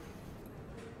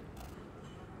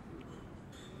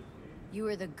 You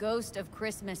are the ghost of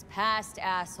Christmas past,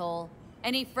 asshole.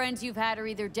 Any friends you've had are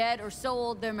either dead or so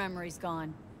old their memory's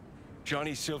gone.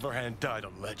 Johnny Silverhand died a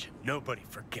legend. Nobody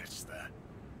forgets that.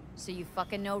 So you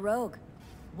fucking know Rogue.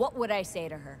 What would I say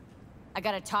to her? I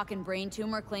got a talking brain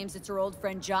tumor, claims it's her old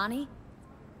friend Johnny?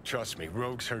 Trust me,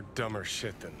 Rogue's heard dumber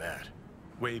shit than that.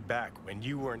 Way back when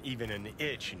you weren't even an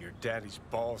itch in your daddy's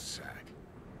ball sack.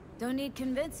 Don't need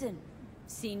convincing.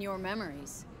 Seen your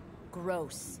memories.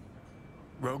 Gross.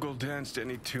 Rogue will dance to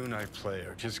any tune I play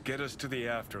or just get us to the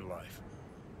afterlife.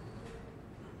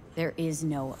 There is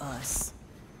no us.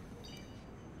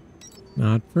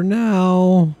 Not for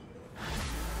now.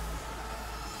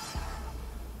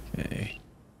 Okay.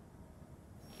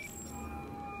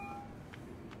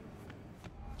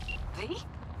 V?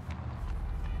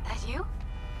 That you?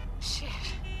 Shit.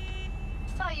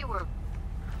 Thought you were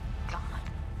gone.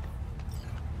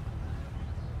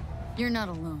 You're not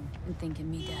alone in thinking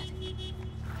me dead.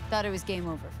 Thought it was game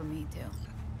over for me, too.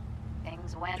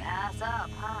 Things went ass up,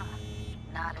 huh?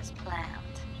 Not as planned.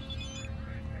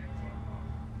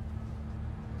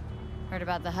 Heard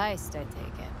about the heist, I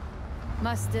take it.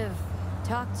 Must have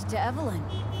talked to Evelyn.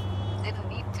 Didn't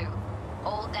need to.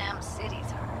 Whole damn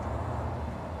city's heard.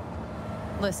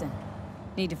 Listen,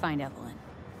 need to find Evelyn.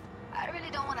 I really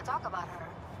don't want to talk about her.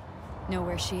 Know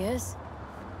where she is?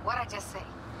 What'd I just say?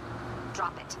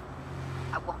 Drop it.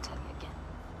 I won't tell you again.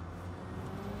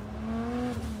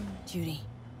 Judy,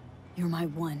 you're my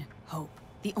one hope.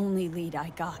 The only lead I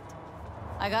got.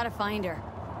 I gotta find her.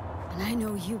 And I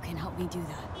know you can help me do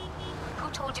that.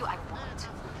 Who told you I won't?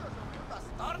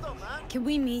 Can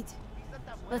we meet?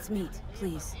 Let's meet,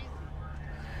 please.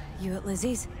 You at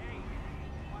Lizzie's?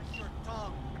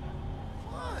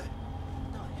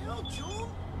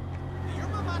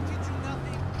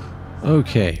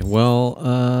 Okay,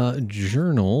 well,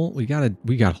 journal. We got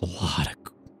a lot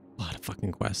of fucking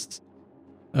collecting quests.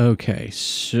 Okay,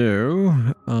 so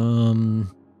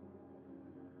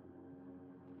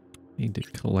need to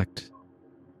collect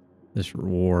this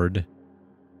reward.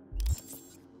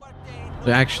 But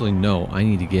actually, no, I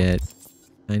need to get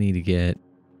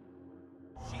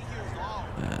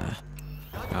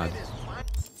God.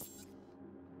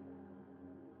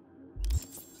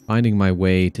 Finding my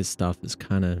way to stuff is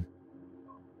kind of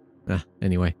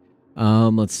anyway.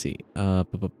 Let's see.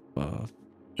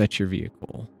 Fetch your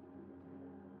vehicle.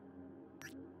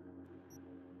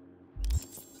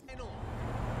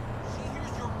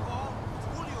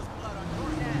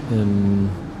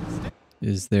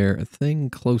 Is there a thing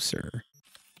closer?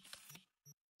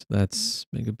 So that's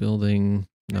mega building.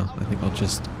 No, I think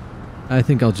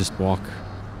I'll just walk.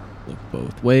 Look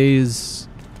both ways.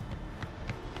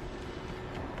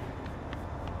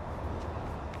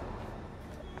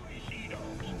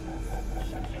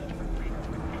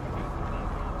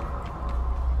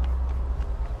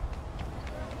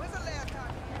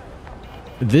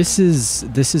 This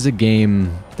is a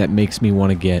game that makes me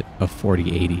want to get a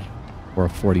 4080 or a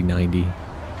 4090,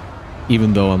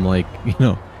 even though I'm like, you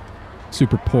know,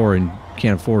 super poor and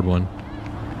can't afford one.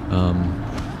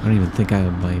 I don't even think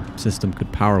my system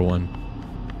could power one.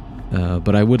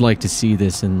 But I would like to see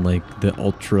this in like the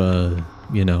ultra,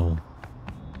 you know,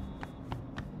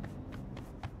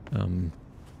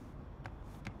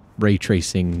 ray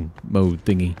tracing mode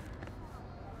thingy.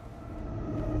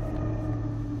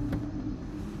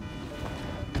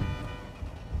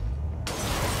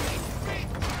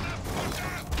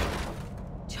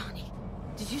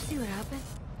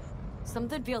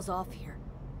 Something feels off here.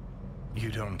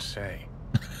 You don't say.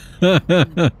 Wreck,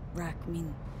 I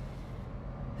mean,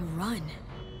 the run.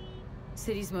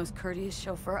 City's most courteous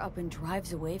chauffeur up and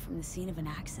drives away from the scene of an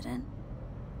accident.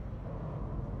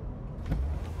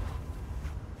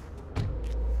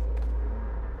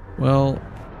 Well,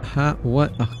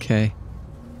 what? Okay.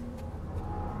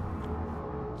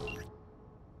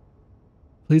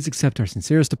 Please accept our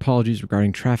sincerest apologies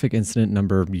regarding traffic incident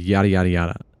number yada yada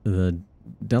yada. The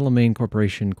Delamain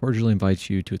Corporation cordially invites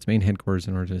you to its main headquarters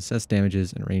in order to assess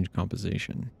damages and arrange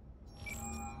compensation.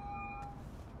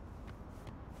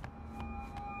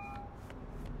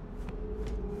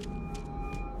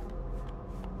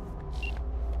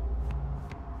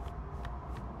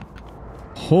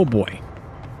 Oh boy.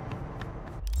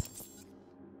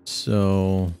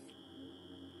 So,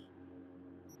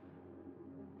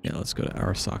 yeah, let's go to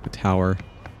Arasaka Tower.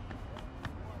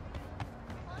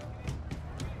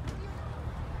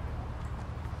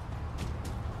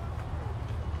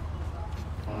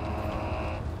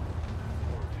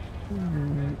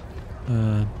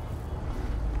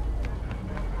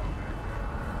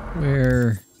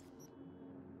 Where?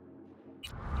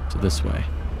 So this way.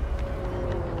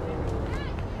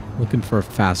 Looking for a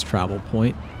fast travel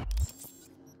point.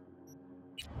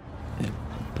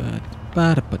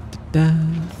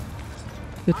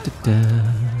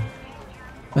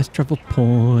 Fast travel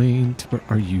point. Where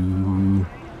are you?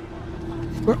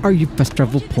 Where are you, fast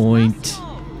travel point?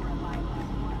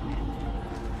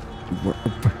 We're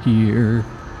over here.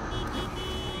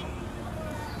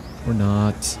 We're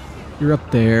not. You're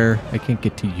up there. I can't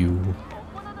get to you.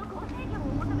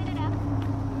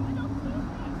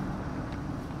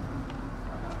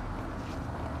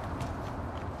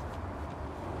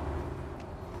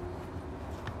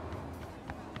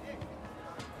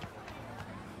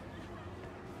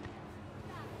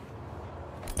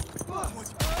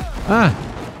 Ah!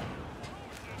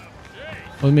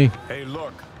 With me. Hey,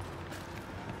 look.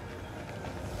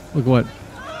 Look what?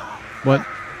 What?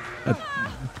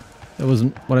 That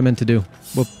wasn't what I meant to do.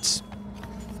 Whoops.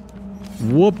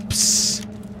 Whoops.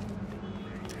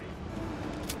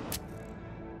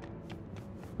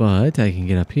 But I can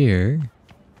get up here.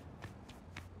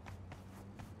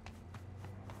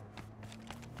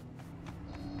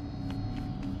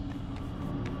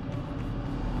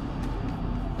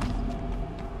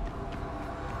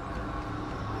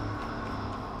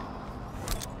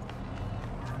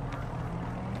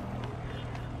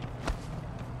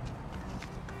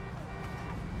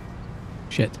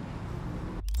 Shit.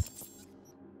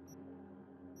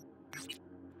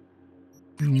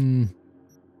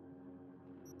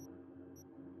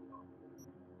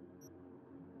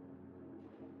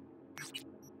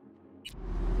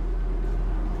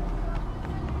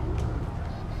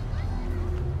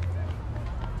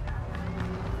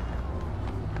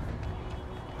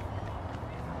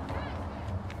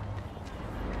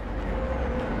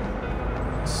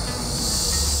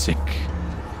 Sick.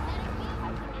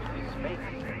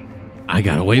 I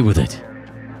got away with it.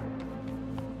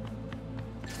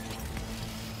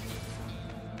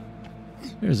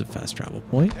 There's a fast travel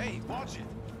point. Hey, watch it.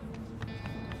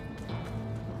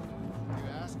 You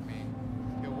asked me.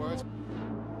 Your words.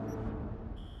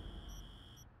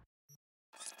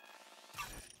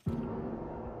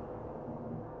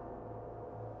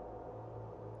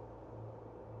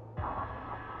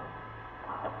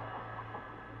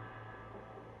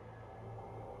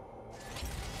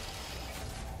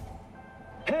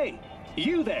 Hey,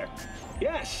 you there?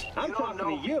 Yes, I'm You don't talking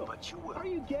know to me, you. but you will. Are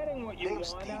you getting what you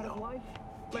Name's want out of Dino. life?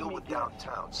 Deal with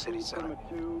downtown, city center.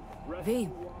 V.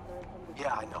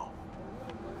 Yeah, I know.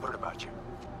 Heard about you.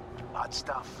 Hot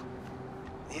stuff.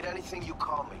 Need anything, you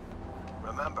call me.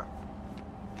 Remember,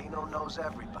 Dino knows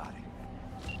everybody.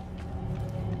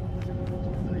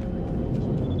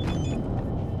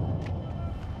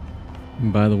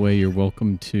 And by the way, you're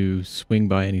welcome to swing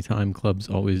by anytime. Club's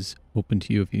always open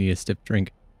to you if you need a stiff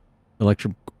drink.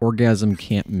 Electric orgasm,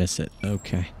 can't miss it.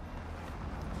 Okay.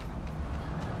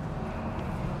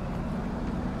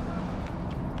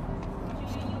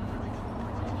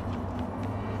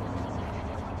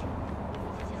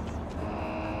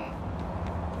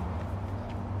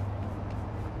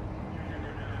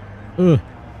 Ugh.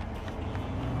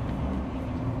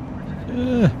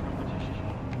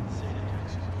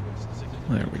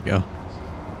 There we go.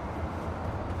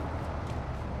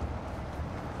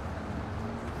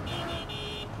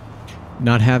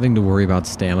 Not having to worry about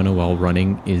stamina while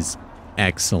running is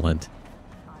excellent.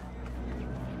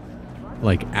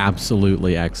 Like,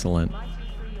 absolutely excellent.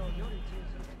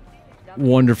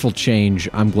 Wonderful change.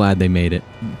 I'm glad they made it.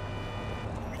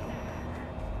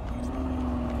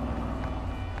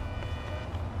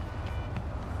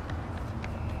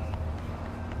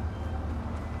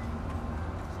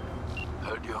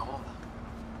 Heard you're home.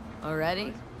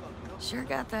 Already? Sure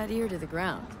got that ear to the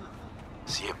ground.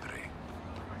 Siempre.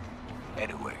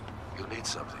 Anyway, you need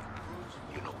something.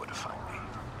 You know where to find me.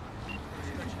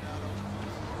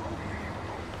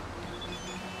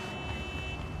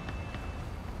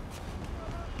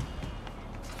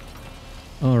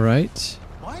 All right.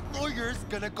 My lawyer's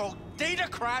gonna go data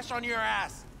crash on your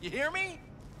ass. You hear me?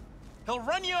 He'll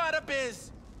run you out of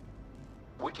biz.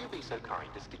 Would you be so kind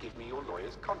as to give me your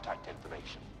lawyer's contact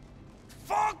information?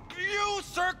 Fuck you,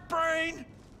 Cirque Brain!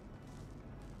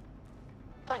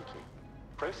 Thank you.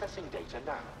 Processing data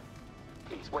now.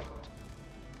 Please wait.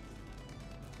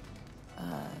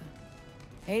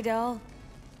 Hey, doll.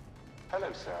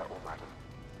 Hello, sir or madam.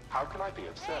 How can I be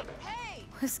of service?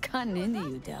 What's gotten into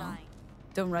you, Del?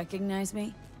 Don't recognize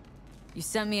me? You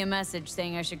sent me a message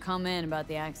saying I should come in about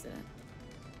the accident.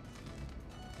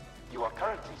 You are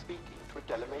currently speaking to a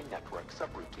Delamain network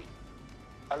subroutine.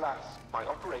 Alas, my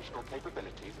operational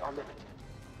capabilities are limited.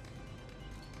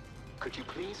 Could you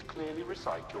please clearly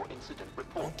recite your incident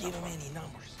report? Don't give him any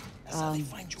numbers. That's how they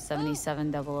find you.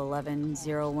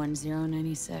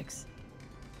 77-11-010-96.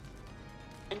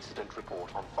 Incident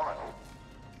report on file.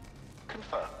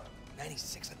 Confirmed.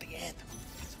 96 at the end.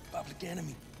 It's a public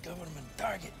enemy, government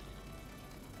target.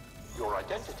 Your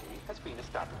identity has been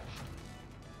established.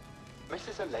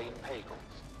 Mrs. Elaine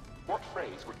Pagels, what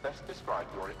phrase would best describe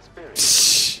your experience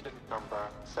with incident number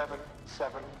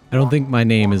 77? I don't think my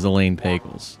name is Elaine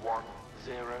Pagels.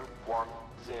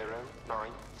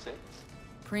 101096.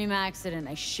 Prima accident.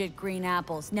 I shit green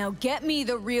apples. Now get me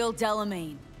the real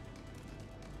Delamain.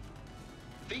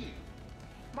 V.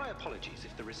 My apologies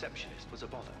if the receptionist was a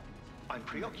bother. I'm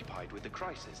preoccupied with the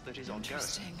crisis that is ongoing,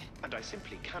 and I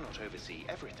simply cannot oversee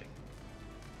everything.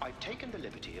 I've taken the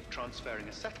liberty of transferring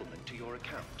a settlement to your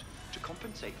account to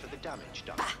compensate for the damage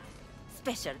done.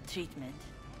 Special treatment.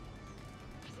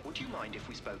 Would you mind if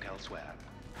we spoke elsewhere?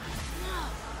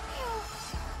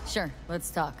 Sure,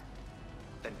 let's talk.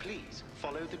 Then please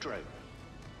follow the drone.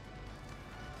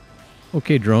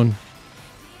 Okay, drone.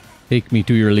 Take me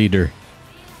to your leader.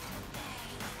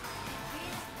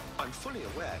 I'm fully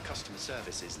aware customer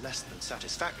service is less than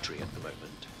satisfactory at the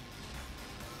moment.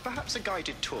 Perhaps a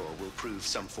guided tour will prove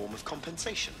some form of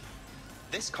compensation.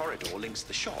 This corridor links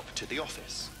the shop to the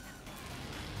office.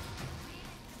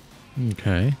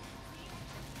 Okay.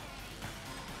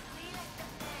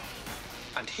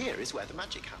 And here is where the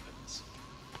magic happens.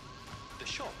 The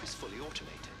shop is fully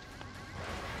automated.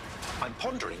 I'm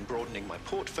pondering broadening my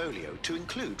portfolio to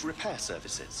include repair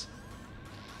services.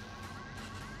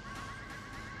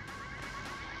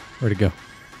 Where to go?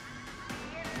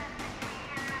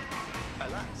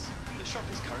 Alas, the shop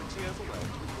is currently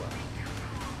overwhelmed with work.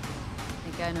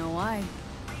 Think I know why.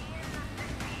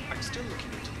 I'm still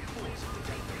looking into the cause of the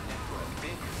Delamain network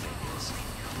vehicle failures.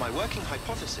 My working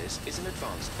hypothesis is an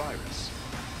advanced virus.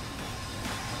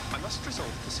 I must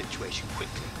resolve the situation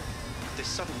quickly. this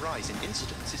sudden rise in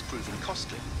incidents is proving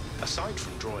costly, aside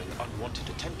from drawing unwanted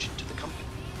attention to the company.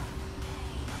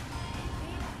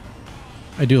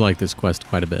 I do like this quest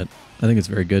quite a bit. I think it's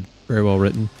very good, very well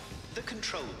written. The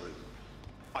control room.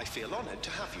 I feel honored to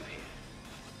have you here.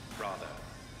 Rather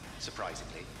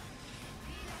surprisingly.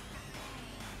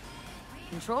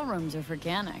 Control rooms are for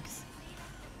Ganix.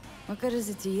 What good is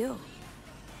it to you?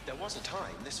 There was a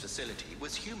time this facility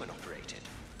was human-operated.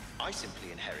 I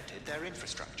simply inherited their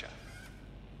infrastructure.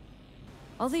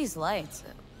 All these lights,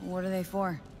 what are they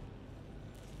for?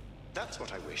 That's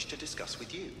what I wish to discuss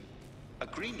with you. A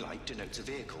green light denotes a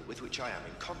vehicle with which I am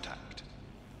in contact.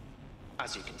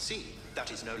 As you can see,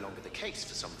 that is no longer the case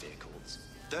for some vehicles.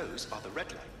 Those are the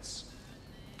red lights.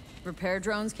 Repair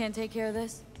drones can't take care of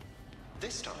this?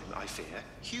 This time, I fear,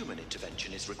 human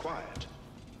intervention is required.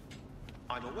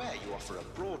 I'm aware you offer a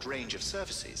broad range of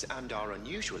services and are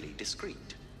unusually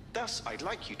discreet. Thus, I'd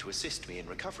like you to assist me in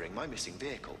recovering my missing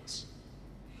vehicles.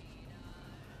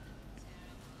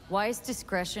 Why is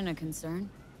discretion a concern?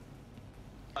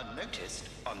 Unnoticed,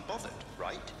 unbothered,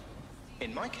 right?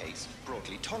 In my case,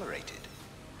 broadly tolerated.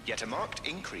 Yet a marked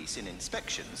increase in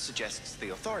inspections suggests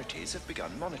the authorities have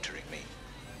begun monitoring me.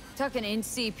 Talking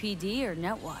NCPD or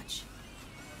Netwatch?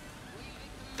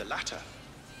 The latter.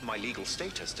 My legal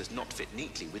status does not fit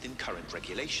neatly within current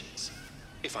regulations.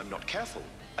 If I'm not careful,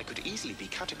 I could easily be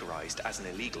categorized as an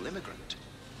illegal immigrant.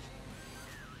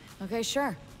 Okay,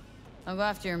 sure. I'll go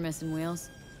after your missing wheels.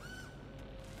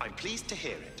 I'm pleased to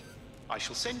hear it. I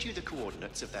shall send you the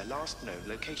coordinates of their last known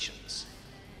locations.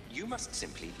 You must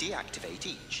simply deactivate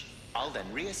each. I'll then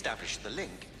re-establish the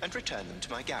link and return them to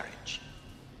my garage.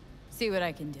 See what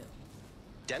I can do.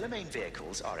 Delamain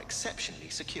vehicles are exceptionally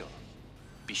secure.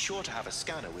 Be sure to have a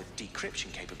scanner with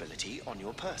decryption capability on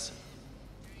your person.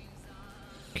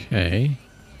 Okay.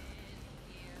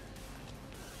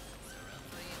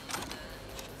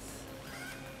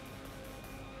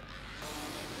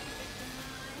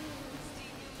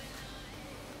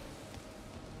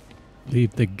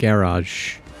 Leave the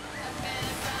garage.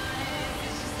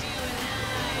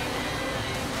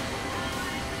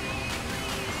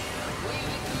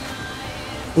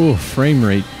 Oh, frame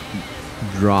rate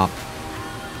drop.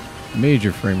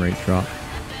 Major frame rate drop.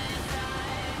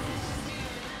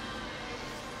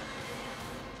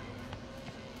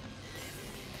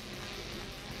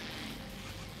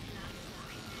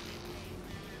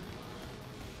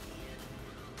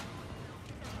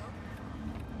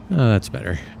 Oh, that's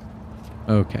better.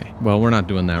 Okay. Well, we're not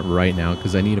doing that right now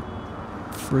because I need a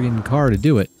friggin' car to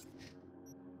do it.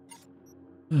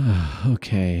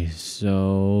 Okay, so...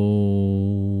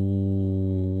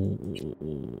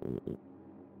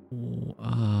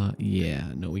 yeah,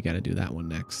 no, we gotta do that one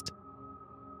next.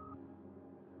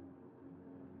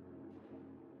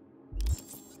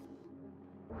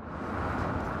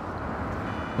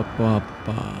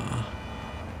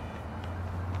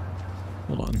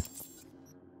 Hold on.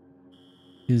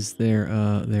 Is there,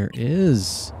 there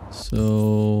is.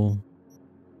 So,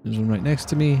 there's one right next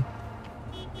to me.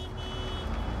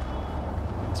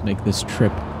 Let's make this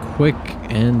trip quick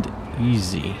and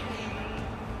easy.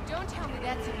 Don't tell me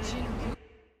that's a Jew.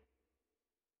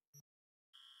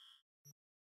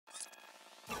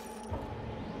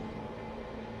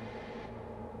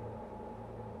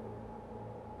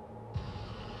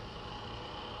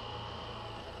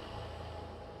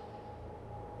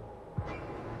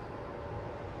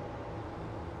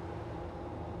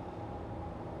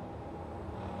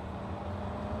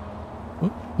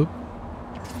 Oop, oop.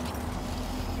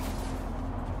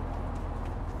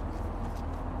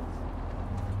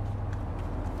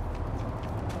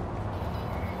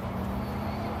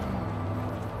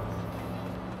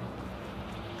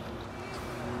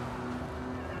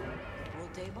 Pool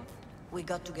table? We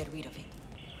got to get rid of it.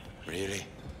 Really?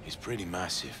 He's pretty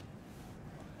massive.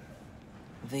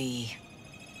 V,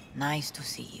 nice to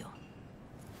see you.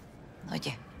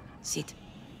 Oye, sit.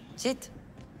 Sit.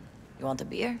 You want a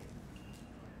beer?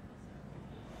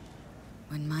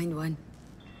 Wouldn't mind one.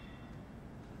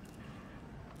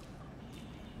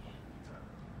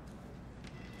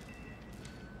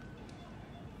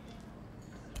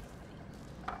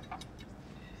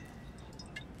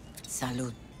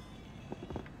 Salud.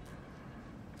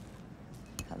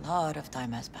 A lot of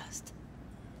time has passed.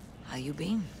 How you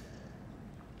been?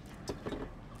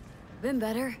 Been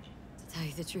better, to tell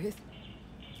you the truth.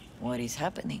 What is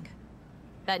happening?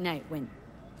 That night when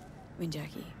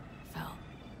Jackie fell.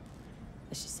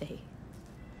 Let's just say,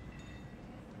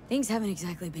 things haven't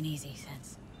exactly been easy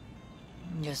since.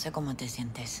 Yo sé cómo te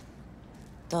sientes.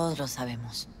 Todos lo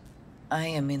sabemos. I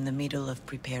am in the middle of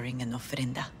preparing an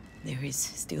ofrenda. There is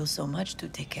still so much to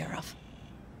take care of.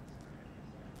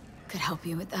 could help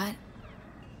you with that.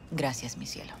 Gracias, mi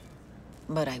cielo.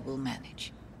 But I will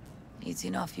manage. It's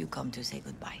enough you come to say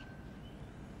goodbye.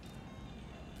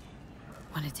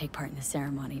 Want to take part in the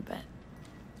ceremony, but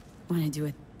want to do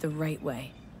it the right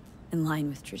way, in line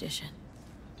with tradition.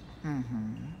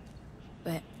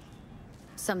 But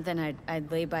something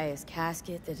I'd lay by his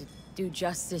casket that'd do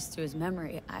justice to his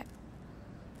memory. I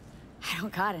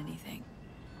don't got anything.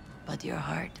 But your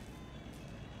heart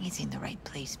is in the right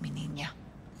place, mi niña.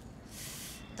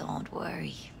 Don't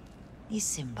worry. It's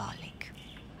symbolic.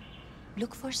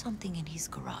 Look for something in his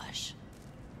garage.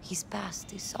 His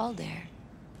past is all there.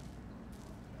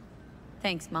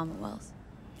 Thanks, Mama Wells.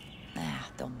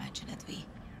 Don't mention it, V.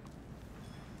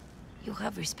 You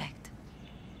have respect.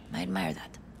 I admire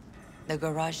that. The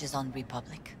garage is on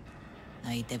Republic.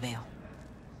 Ahí te veo.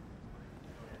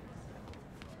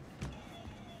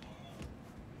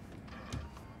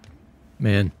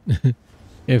 Man,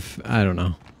 I don't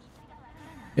know.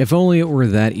 If only it were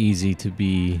that easy to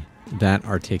be that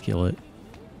articulate.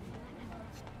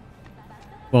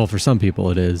 Well, for some people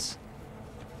it is.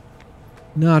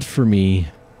 Not for me.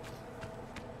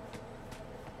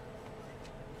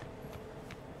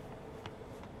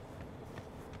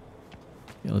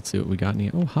 Yeah, let's see what we got in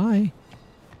here. Oh, hi.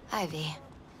 Hi, V.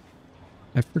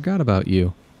 I forgot about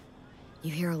you.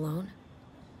 You here alone?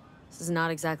 This is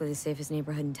not exactly the safest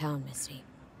neighborhood in town, Misty.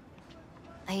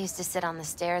 I used to sit on the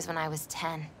stairs when I was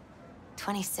 10.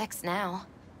 26 now.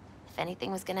 If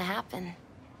anything was gonna happen,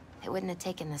 it wouldn't have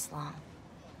taken this long.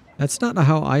 That's not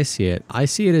how I see it. I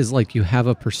see it as like you have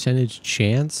a percentage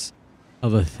chance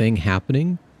of a thing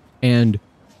happening, and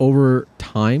over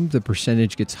time, the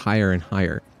percentage gets higher and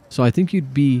higher. So I think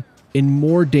you'd be in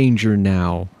more danger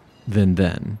now than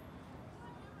then.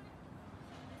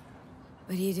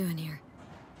 What are you doing here?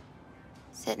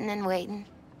 Sitting and waiting.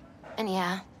 And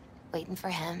yeah, waiting for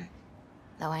him.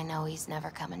 Though I know he's never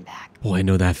coming back. Boy, I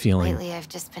know that feeling. Lately, I've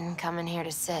just been coming here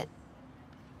to sit.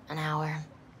 An hour.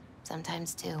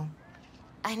 Sometimes 2.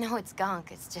 I know it's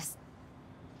gonk, it's just...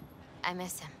 I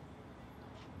miss him.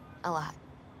 A lot.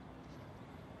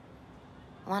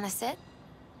 Wanna sit?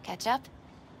 Catch up?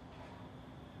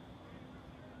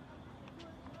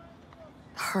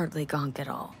 Hardly gonk at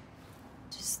all.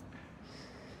 Just...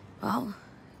 well,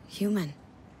 human.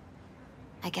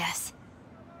 I guess.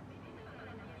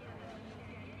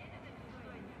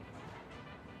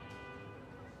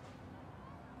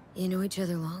 You know each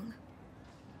other long?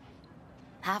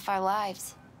 Half our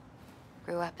lives.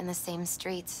 Grew up in the same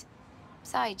streets.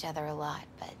 Saw each other a lot,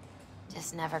 but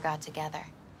just never got together.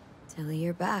 Till a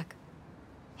year back.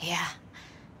 Yeah.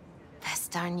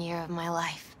 Best darn year of my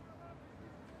life.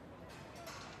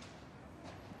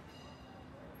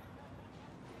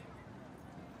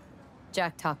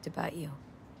 Jack talked about you.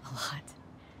 A lot.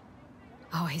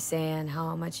 Always saying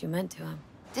how much you meant to him.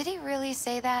 Did he really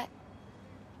say that?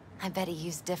 I bet he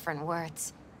used different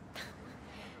words.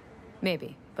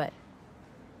 Maybe, but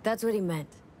that's what he meant.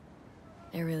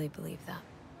 I really believe that.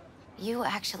 You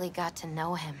actually got to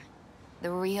know him. The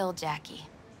real Jackie.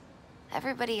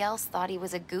 Everybody else thought he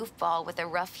was a goofball with a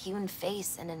rough-hewn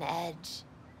face and an edge.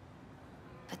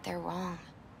 But they're wrong.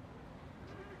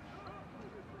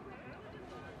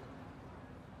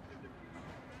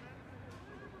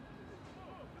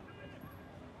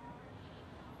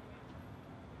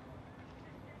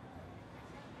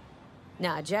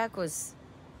 Nah, Jack was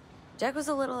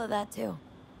a little of that too.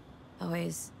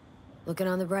 Always looking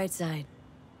on the bright side.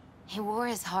 He wore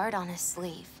his heart on his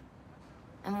sleeve.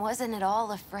 And wasn't at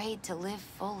all afraid to live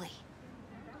fully.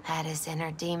 Had his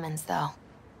inner demons, though.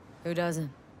 Who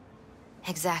doesn't?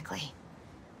 Exactly.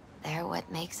 They're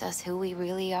what makes us who we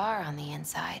really are on the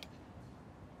inside.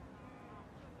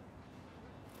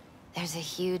 There's a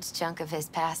huge chunk of his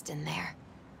past in there.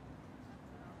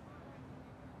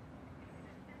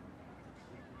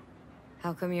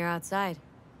 How come you're outside?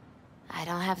 I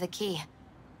don't have the key.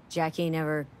 Jackie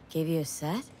never gave you a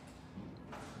set?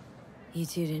 You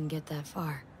two didn't get that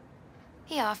far.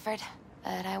 He offered,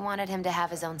 but I wanted him to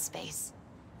have his own space.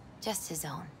 Just his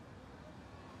own.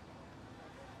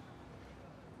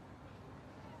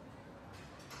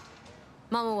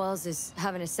 Mama Wells is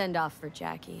having a send-off for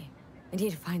Jackie. I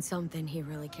need to find something he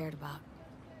really cared about.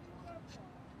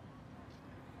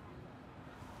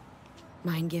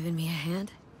 Mind giving me a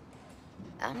hand?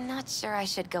 I'm not sure I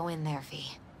should go in there, V.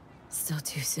 Still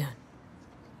too soon.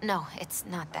 No, it's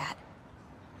not that.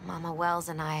 Mama Wells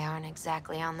and I aren't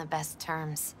exactly on the best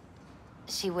terms.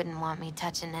 She wouldn't want me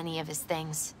touching any of his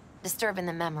things, disturbing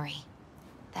the memory.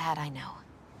 That I know.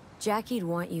 Jackie'd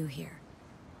want you here.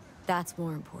 That's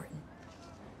more important.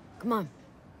 Come on.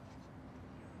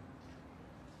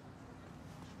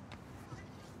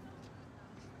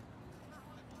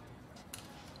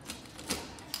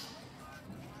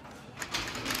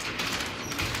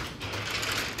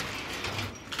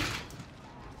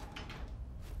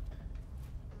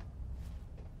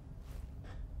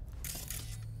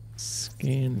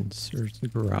 Scan and search the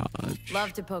garage.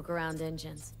 Love to poke around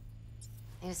engines.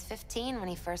 He was 15 when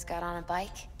he first got on a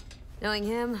bike. Knowing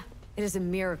him, it is a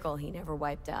miracle he never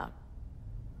wiped out.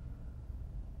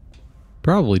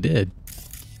 Probably did.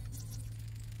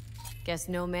 Guess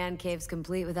no man cave's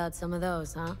complete without some of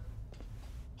those, huh?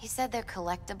 He said they're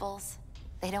collectibles.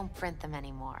 They don't print them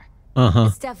anymore. Uh-huh.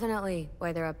 It's definitely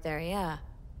why they're up there, yeah.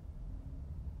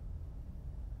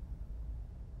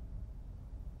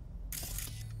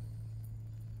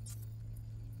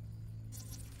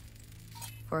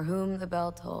 For whom the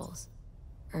bell tolls.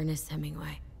 Ernest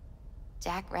Hemingway.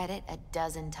 Jack read it a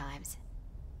dozen times.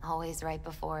 Always right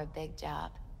before a big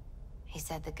job. He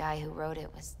said the guy who wrote it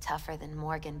was tougher than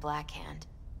Morgan Blackhand.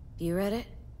 You read it?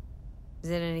 Is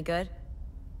it any good?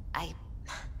 I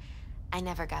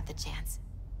never got the chance.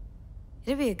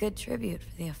 It'd be a good tribute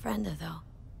for the Ofrenda, though.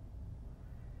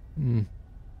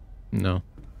 No.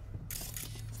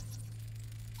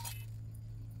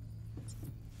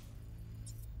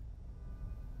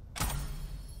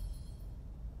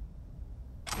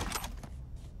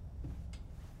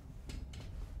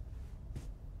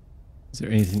 Is there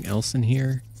anything else in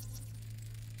here?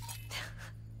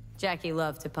 Jackie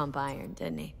loved to pump iron,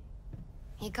 didn't he?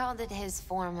 He called it his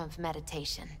form of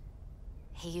meditation.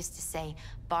 He used to say,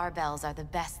 barbells are the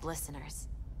best listeners.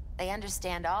 They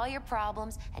understand all your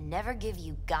problems and never give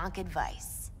you gonk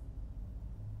advice.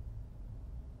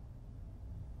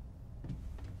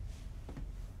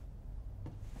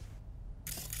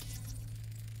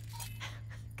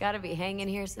 Gotta be hanging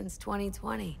here since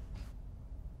 2020.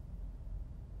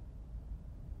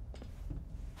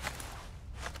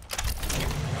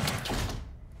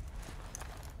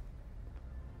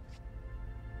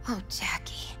 Oh,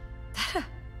 Jackie.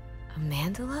 A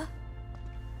mandala?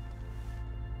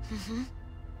 Mm-hmm.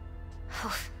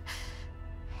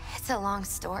 It's a long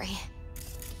story.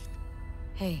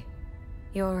 Hey,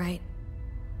 you alright?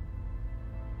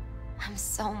 I'm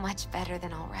so much better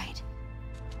than alright.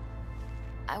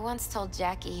 I once told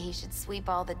Jackie he should sweep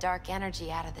all the dark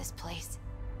energy out of this place.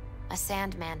 A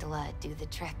sand mandala'd do the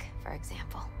trick, for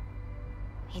example.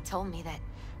 He told me that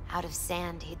out of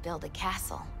sand he'd build a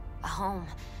castle, a home,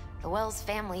 the Wells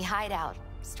family hideout,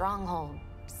 stronghold,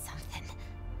 something.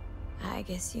 I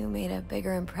guess you made a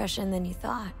bigger impression than you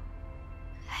thought.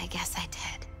 I guess I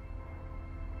did.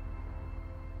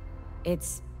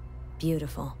 It's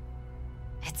beautiful.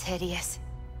 It's hideous.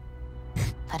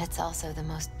 But it's also the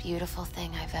most beautiful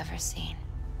thing I've ever seen.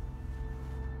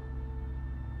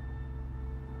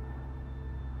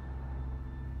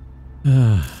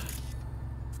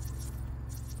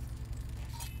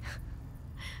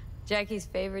 Jackie's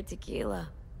favorite tequila.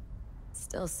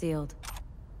 Still sealed.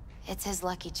 It's his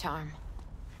lucky charm.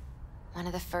 One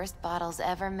of the first bottles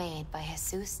ever made by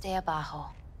Jesus de Abajo.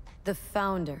 The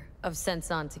founder of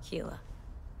Senson Tequila.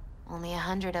 Only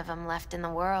 100 of them left in the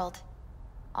world.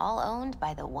 All owned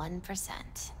by the 1%.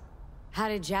 How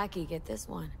did Jackie get this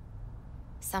one?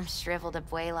 Some shriveled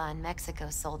abuela in Mexico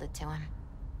sold it to him.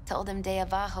 Told him de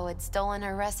Abajo had stolen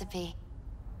her recipe.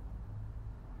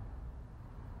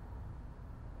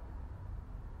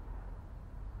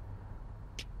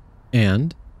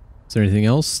 And? Is there anything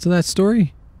else to that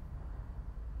story?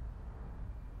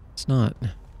 It's not.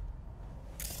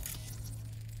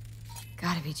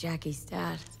 Gotta be Jackie's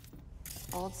dad.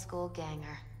 Old school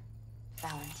ganger.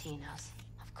 Valentino's,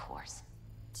 of course.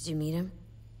 Did you meet him?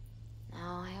 No,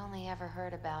 I only ever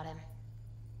heard about him.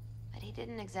 But he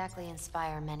didn't exactly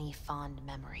inspire many fond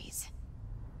memories.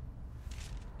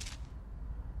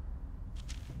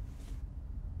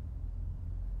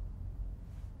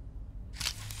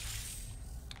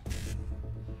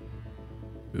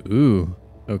 Ooh.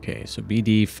 Okay, so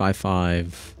BD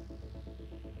 55.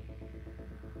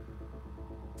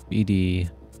 BD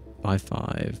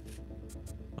 55.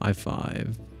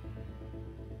 55.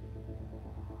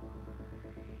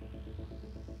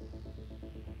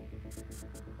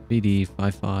 BD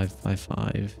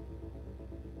 5555.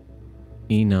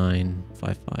 E9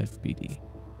 55 BD.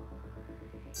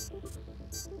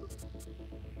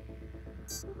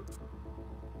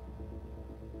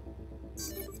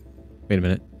 Wait a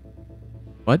minute.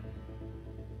 What?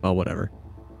 Oh, whatever.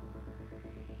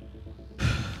 A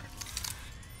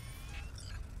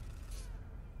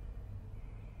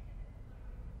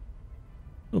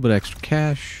little bit extra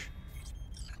cash.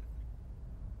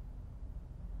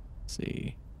 Let's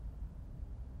see.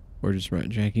 Gorgeous right,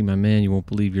 Jackie, my man. You won't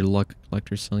believe your luck.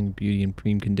 Collector selling beauty in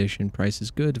prime condition. Price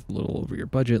is good. If a little over your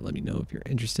budget, let me know if you're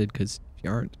interested, because if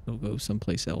you aren't, I'll go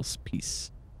someplace else.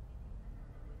 Peace.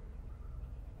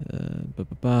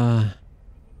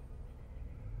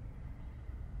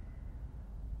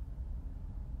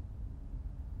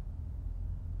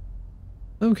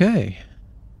 Okay.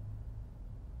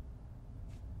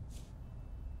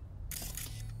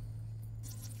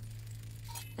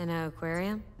 An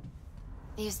aquarium?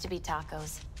 It used to be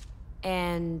Taco's.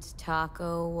 And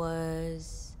Taco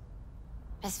was...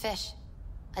 His fish.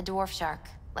 A dwarf shark.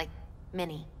 Like,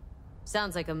 mini.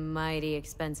 Sounds like a mighty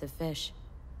expensive fish.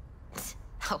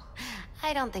 Oh,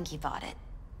 I don't think he bought it.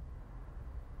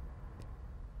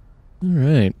 All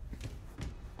right.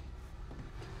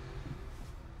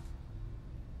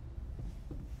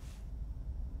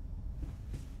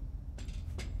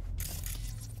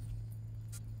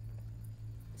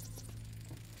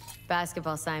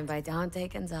 Basketball signed by Dante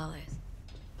Gonzalez.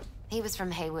 He was from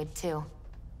Haywood, too.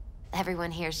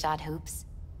 Everyone here shot hoops.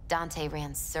 Dante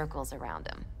ran circles around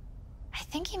him. I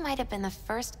think he might have been the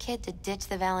first kid to ditch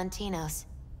the Valentinos.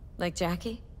 Like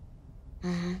Jackie?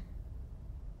 Mm-hmm.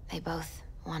 They both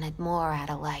wanted more out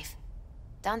of life.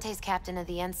 Dante's captain of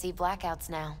the NC Blackouts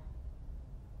now.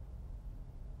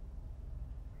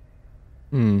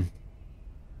 Hmm.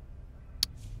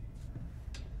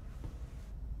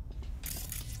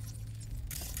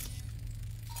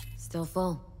 Still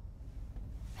full.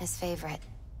 His favorite.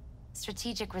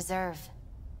 Strategic reserve.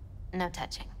 No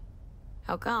touching.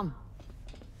 How come?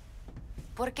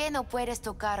 ¿Por qué no puedes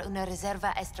tocar una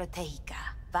reserva estratégica,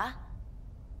 va?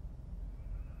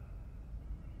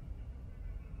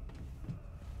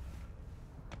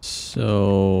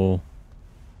 So...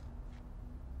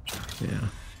 yeah.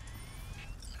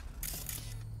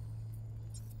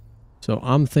 So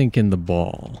I'm thinking the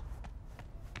ball.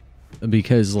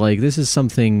 Because, like, this is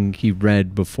something he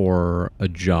read before a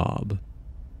job.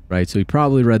 Right? So he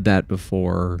probably read that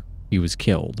before he was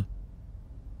killed.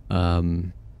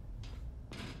 But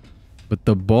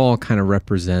the ball kind of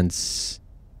represents,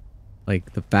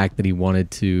 like, the fact that he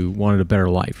wanted a better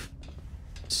life.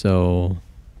 So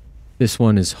this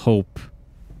one is hope.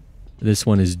 This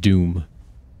one is doom.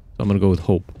 So I'm gonna go with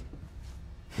hope.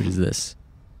 Which is this.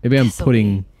 Maybe I'm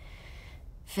putting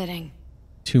fitting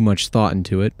too much thought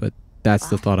into it, but that's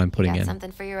the thought I'm putting got in.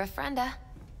 Something for your ofrenda,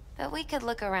 but we could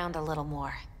look around a little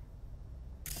more.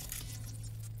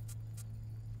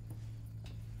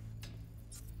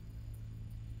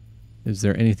 Is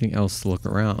there anything else to look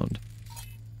around?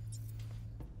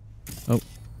 Oh.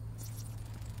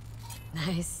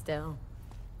 Nice still.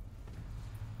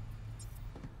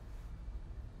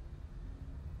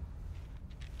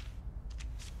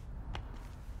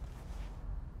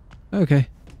 Okay.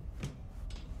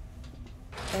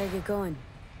 Better get going.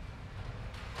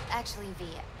 Actually, V,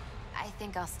 I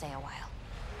think I'll stay a while.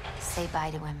 Say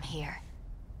bye to him here.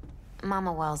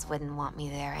 Mama Wells wouldn't want me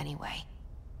there anyway.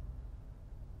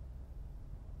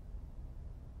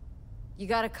 You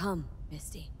gotta come,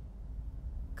 Misty.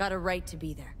 Got a right to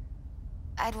be there.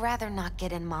 I'd rather not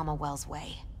get in Mama Wells'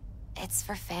 way. It's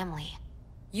for family.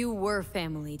 You were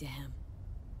family to him.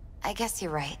 I guess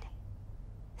you're right.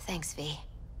 Thanks, V.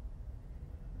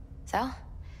 So,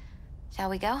 shall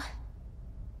we go?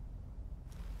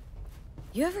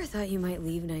 You ever thought you might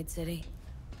leave Night City?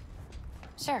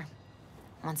 Sure.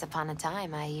 Once upon a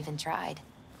time, I even tried.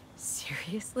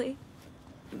 Seriously?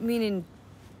 Meaning...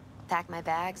 Packed my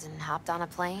bags and hopped on a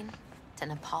plane to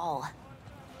Nepal.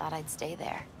 Thought I'd stay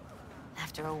there.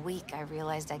 After a week, I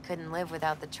realized I couldn't live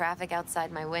without the traffic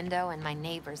outside my window and my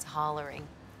neighbors hollering.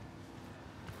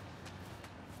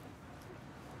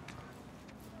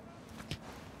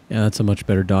 Yeah, that's a much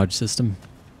better dodge system.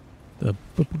 The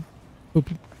boop, boop,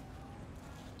 boop.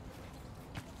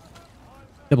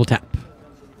 Double tap.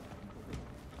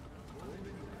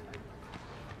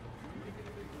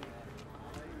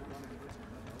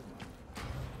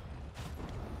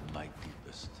 My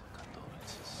deepest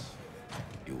condolences.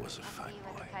 He was a fine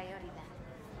boy.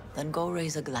 Then go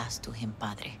raise a glass to him,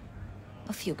 Padre.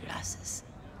 A few glasses.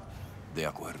 De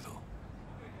acuerdo.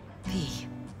 V,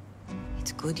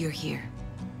 it's good you're here.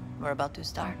 We're about to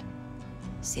start.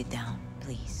 Sit down,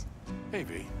 please. Hey,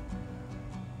 V.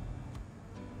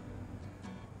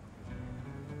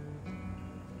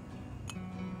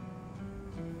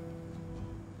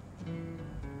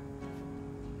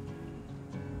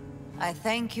 I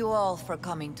thank you all for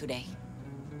coming today.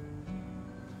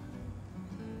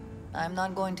 I'm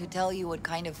not going to tell you what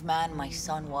kind of man my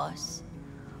son was,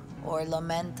 or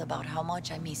lament about how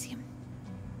much I miss him.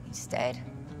 Instead,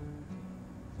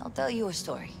 I'll tell you a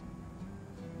story.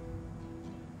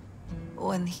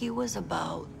 When he was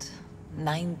about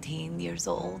 19 years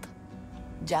old,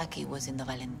 Jackie was in the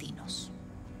Valentinos.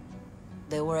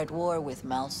 They were at war with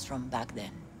Maelstrom back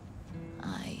then.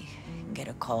 I get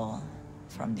a call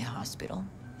from the hospital.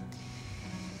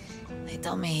 They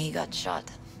tell me he got shot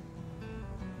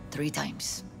 3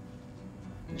 times,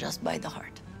 just by the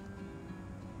heart.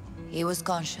 He was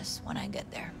conscious when I get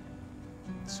there.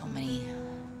 So many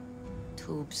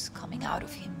tubes coming out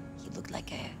of him. He looked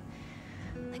like a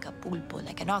pulpo,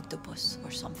 like an octopus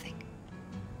or something.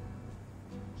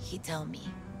 He told me,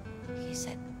 he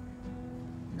said,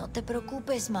 "No te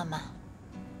preocupes, mama.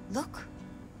 Look,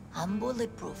 I'm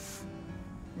bulletproof.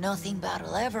 Nothing bad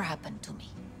will ever happen to me."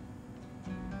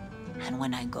 And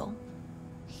when I go,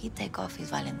 he'd take off his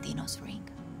Valentino's ring.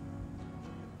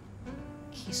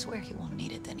 He swear he won't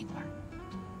need it anymore.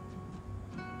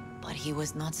 But he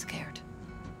was not scared.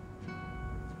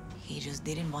 He just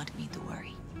didn't want me to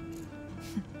worry.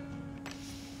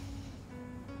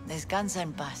 Descansa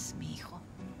en paz, mi hijo.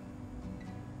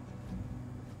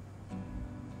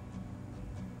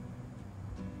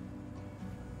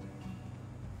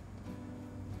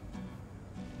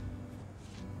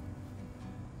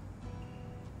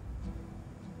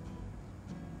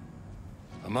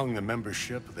 Among the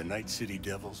membership of the Night City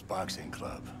Devils Boxing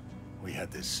Club, we had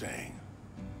this saying: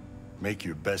 make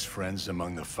your best friends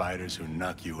among the fighters who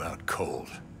knock you out cold.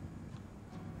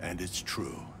 And it's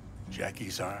true.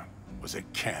 Jackie's arm was a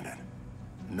cannon.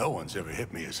 No one's ever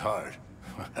hit me as hard.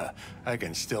 I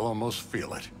can still almost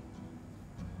feel it.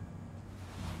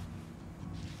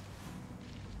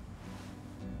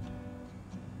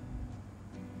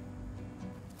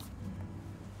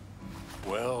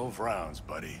 "12 rounds,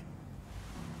 buddy."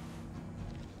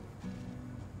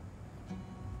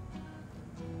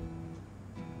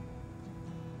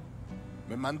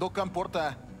 Me mandó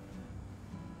Camporta.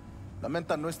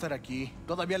 Lamenta no estar aquí.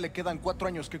 Todavía le quedan 4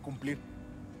 años que cumplir.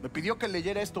 Me pidió que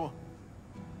leyera esto.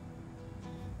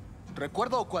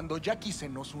 Recuerdo cuando Jackie se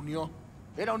nos unió.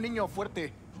 Era un niño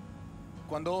fuerte.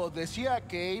 Cuando decía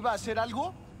que iba a hacer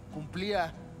algo,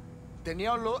 cumplía.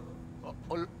 Tenía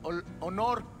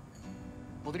honor.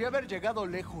 Podría haber llegado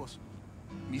lejos.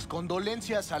 Mis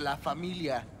condolencias a la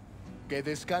familia. Que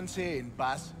descanse en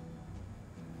paz.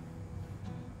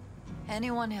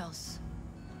 Anyone else?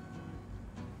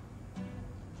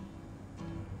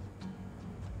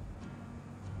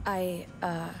 I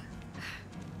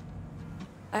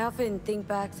often think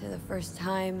back to the first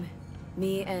time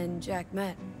me and Jack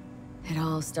met. It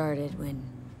all started when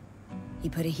he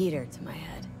put a heater to my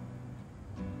head.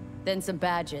 Then some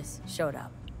badges showed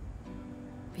up.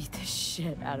 Beat the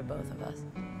shit out of both of us.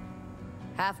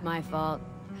 Half my fault,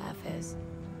 half his.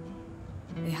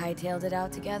 We hightailed it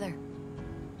out together.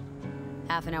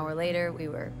 Half an hour later, we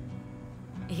were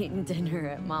eating dinner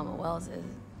at Mama Wells's.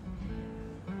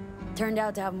 Turned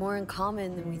out to have more in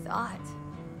common than we thought.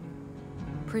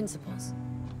 Principles.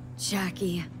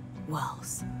 Jackie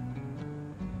Wells.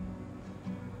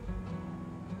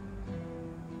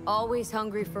 Always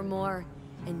hungry for more,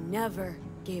 and never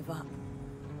gave up.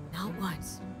 Not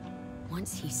once.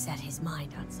 Once he set his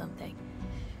mind on something,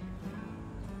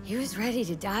 he was ready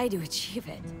to die to achieve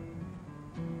it.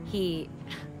 He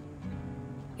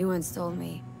once told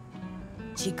me,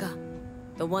 "Chica,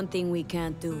 the one thing we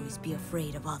can't do is be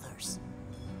afraid of others."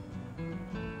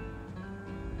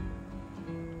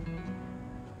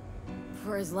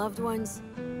 For his loved ones,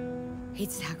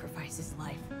 he'd sacrifice his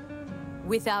life.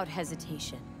 Without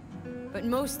hesitation. But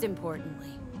most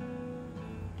importantly,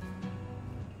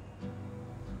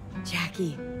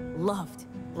 Jackie loved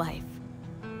life.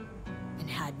 And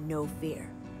had no fear.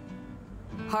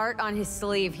 Heart on his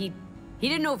sleeve, he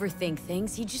didn't overthink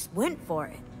things, he just went for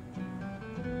it.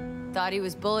 Thought he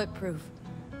was bulletproof.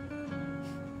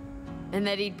 And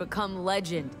that he'd become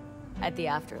legend at the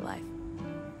afterlife.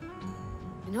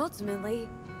 And ultimately,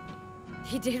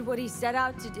 he did what he set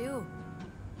out to do.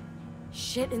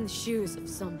 Shit in the shoes of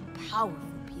some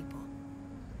powerful people.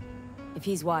 If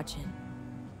he's watching,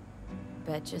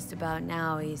 bet just about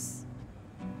now he's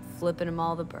flipping them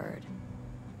all the bird.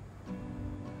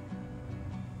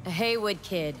 A Haywood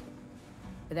kid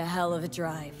with a hell of a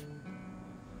drive.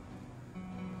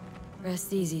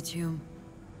 Rest easy, Chum.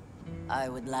 I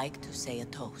would like to say a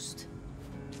toast.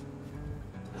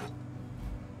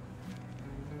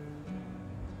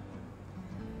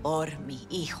 Por mi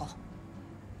hijo.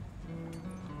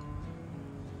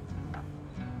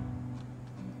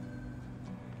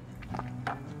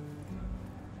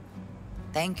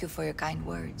 Thank you for your kind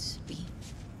words, V.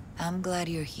 I'm glad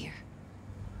you're here.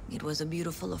 It was a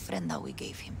beautiful ofrenda we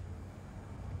gave him.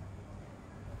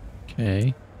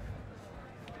 Okay.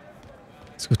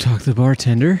 Let's go talk to the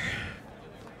bartender.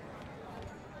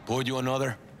 Pour you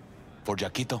another? For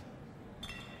Jaquito?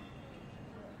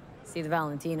 See, the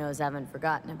Valentinos haven't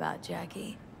forgotten about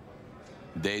Jackie.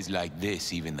 Days like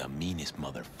this, even the meanest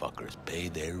motherfuckers pay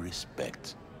their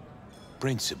respects.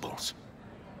 Principles.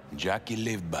 Jackie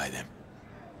lived by them.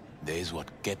 They's what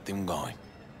kept him going.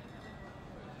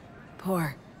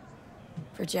 Poor.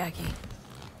 For Jackie.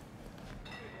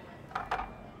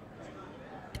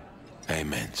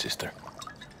 Amen, sister.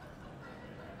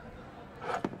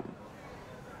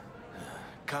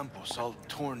 Campos all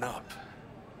torn up.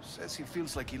 Says he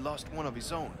feels like he lost one of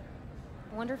his own.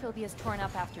 I wonder if he'll be as torn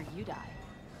up after you die.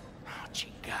 Oh,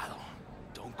 chingado.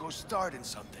 Don't go starting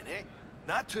something, eh?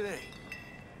 Not today.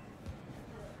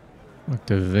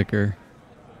 Dr. Victor.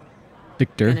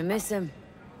 Gonna miss him.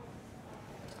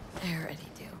 I already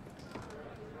do.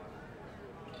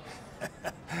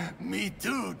 Me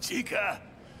too, chica.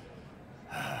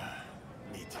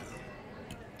 Me too.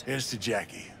 Here's to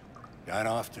Jackie. Gone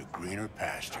off to greener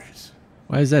pastures.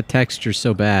 Why is that texture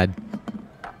so bad?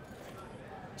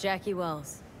 Jackie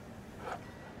Wells.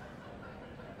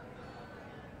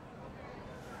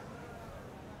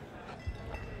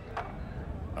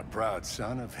 A proud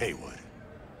son of Haywood.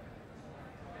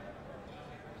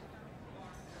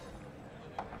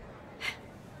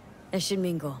 I should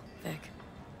mingle, Vic.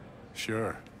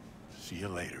 Sure. See you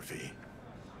later, V.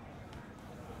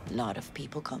 A lot of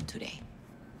people come today.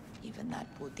 Even that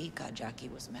bodega Jackie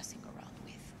was messing around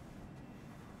with.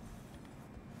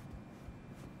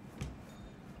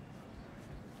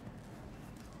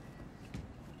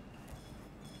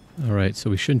 All right, so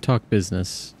we shouldn't talk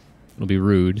business. It'll be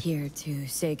rude. Here to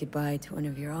say goodbye to one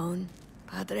of your own,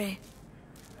 Padre?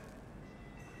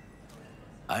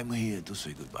 I'm here to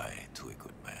say goodbye to a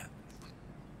good man.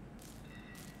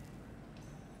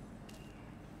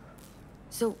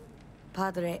 So,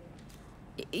 Padre,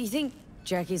 you think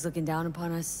Jackie's looking down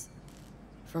upon us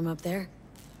from up there?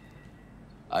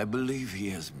 I believe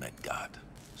he has met God,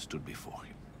 stood before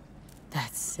him.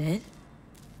 That's it?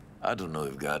 I don't know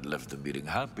if God left the meeting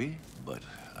happy, but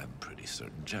I'm pretty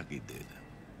certain Jackie did.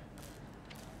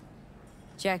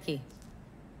 Jackie,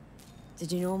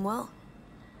 did you know him well?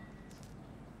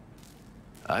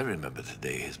 I remember the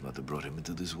day his mother brought him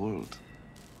into this world.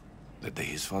 The day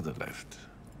his father left.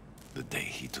 The day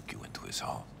he took you into his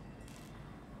home.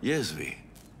 Yes, V.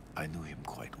 I knew him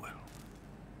quite well.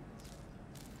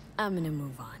 I'm gonna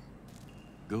move on.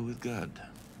 Go with God.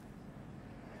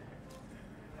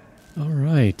 All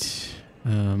right.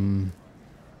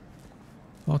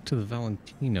 Talk to the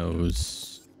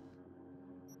Valentinos.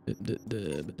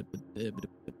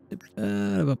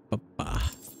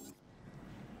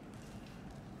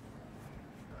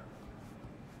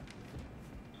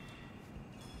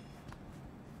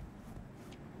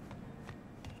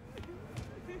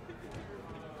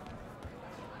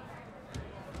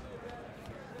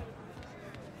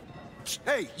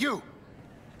 Hey, you!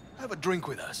 Have a drink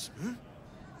with us, hmm?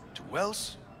 To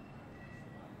Wells?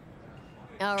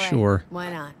 All right. Sure.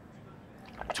 Why not?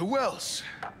 To Wells.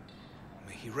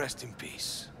 May he rest in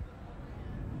peace.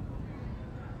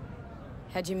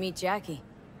 How'd you meet Jackie?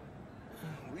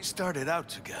 We started out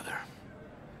together.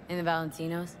 In the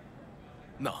Valentinos?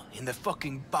 No, in the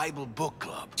fucking Bible book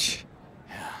club.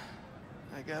 Yeah.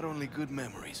 I got only good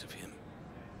memories of him.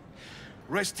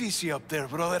 Rest easy up there,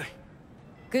 brother.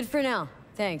 Good for now.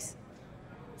 Thanks.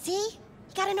 See?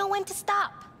 You gotta know when to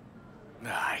stop.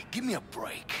 Nah, give me a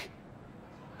break.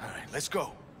 All right, let's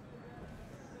go.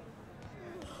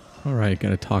 All right,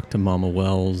 gotta talk to Mama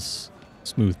Wells,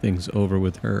 smooth things over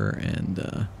with her,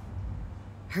 and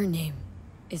Her name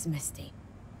is Misty.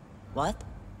 What?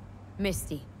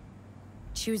 Misty.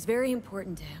 She was very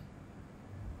important to him.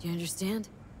 Do you understand?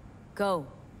 Go.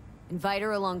 Invite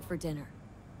her along for dinner.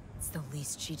 It's the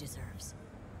least she deserves.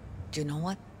 Do you know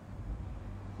what?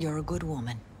 You're a good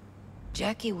woman.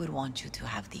 Jackie would want you to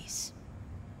have these.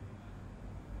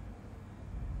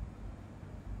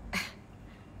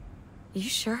 You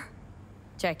sure?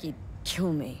 Jackie'd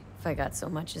kill me if I got so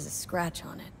much as a scratch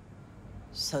on it.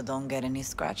 So don't get any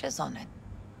scratches on it.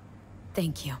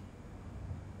 Thank you.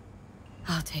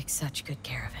 I'll take such good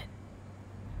care of it.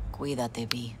 Cuídate,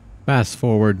 V. fast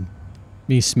forward,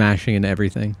 me smashing into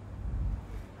everything.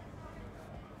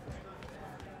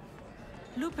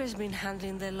 Lupe's been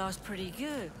handling the loss pretty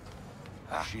good.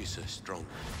 She's a strong.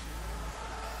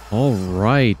 All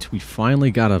right, we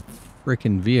finally got a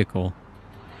frickin' vehicle.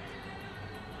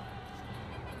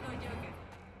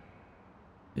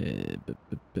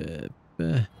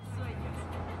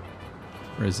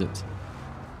 Where is it?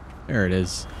 There it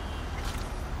is.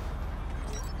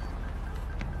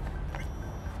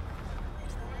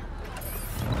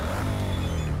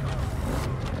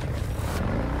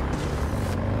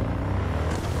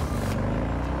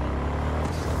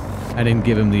 I didn't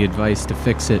give him the advice to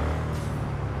fix it.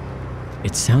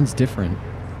 It sounds different.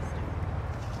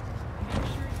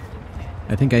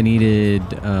 I think I needed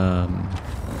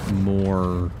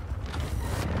more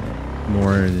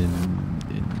in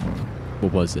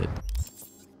what was it?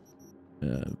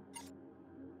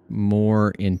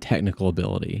 more in technical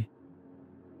ability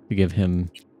to give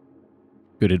him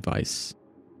good advice.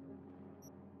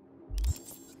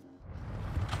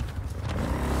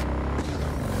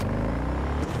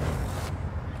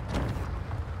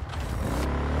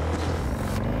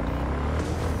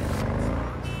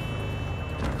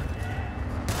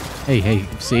 Hey,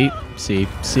 see?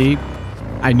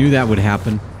 I knew that would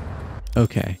happen.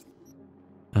 Okay.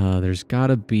 There's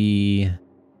gotta be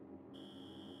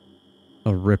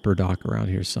a Ripper dock around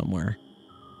here somewhere.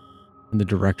 In the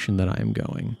direction that I am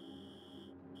going.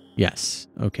 Yes,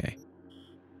 okay.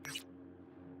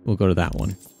 We'll go to that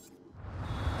one.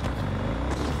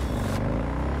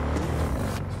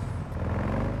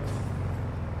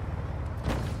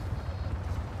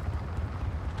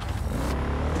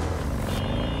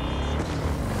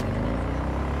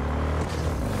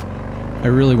 I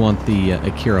really want the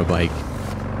Akira bike.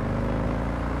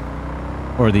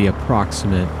 Or the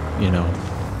approximate, you know,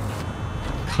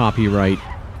 copyright,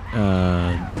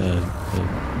 the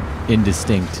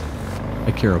indistinct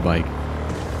Akira bike.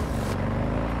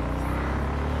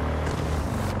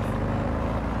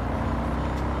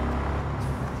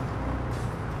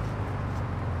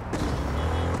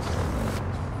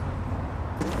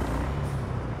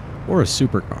 Or a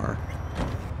supercar.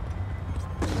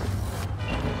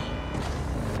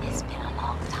 It's been a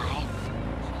long time.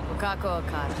 Wakako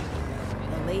Okada,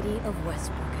 the Lady of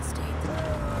Westbrook Estate.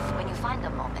 When you find a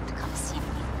moment to come see me,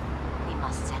 we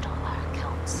must settle our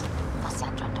accounts.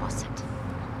 Cassandra Dorset,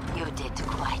 you did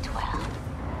quite well.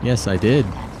 Yes, I did.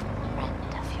 That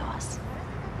friend of yours.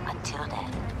 Until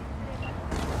then.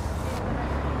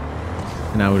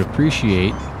 And I would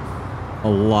appreciate a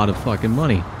lot of fucking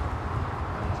money.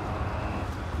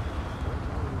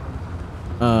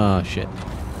 Shit.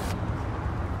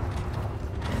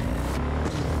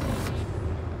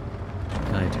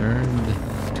 I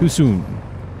turned too soon.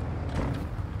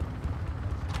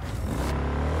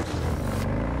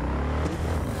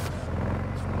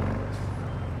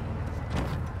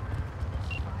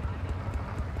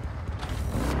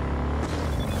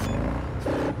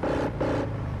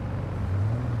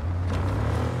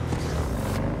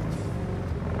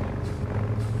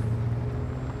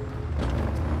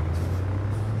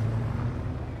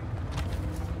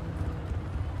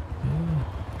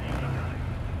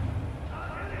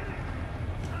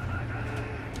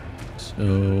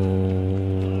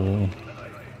 So,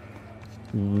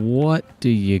 what do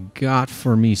you got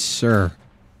for me, sir?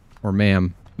 Or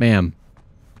ma'am? Ma'am.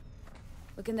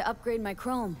 Looking to upgrade my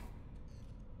chrome.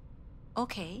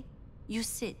 Okay, you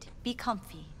sit, be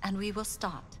comfy, and we will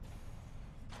start.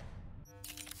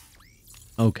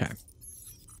 Okay.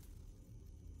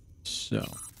 So.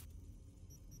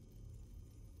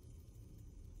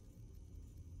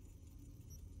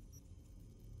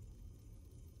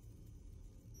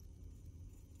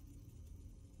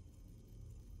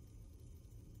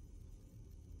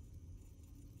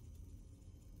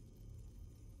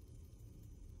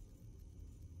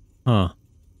 Huh.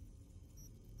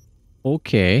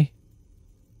 Okay.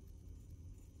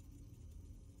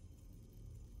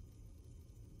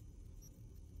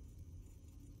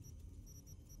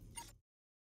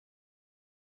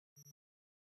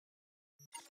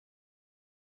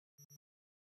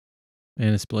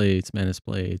 Manus blades, Manus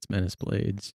blades, Manus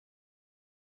blades.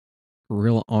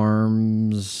 Grill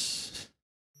arms.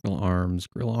 Grill arms,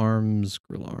 grill arms,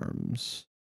 grill arms.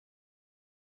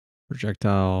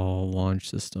 Projectile, launch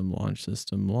system, launch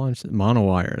system, launch...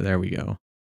 Monowire, there we go.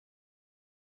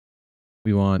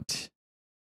 We want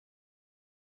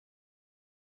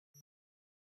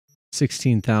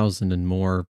 16,000 and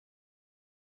more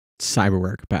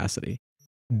cyberware capacity.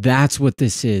 That's what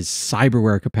this is,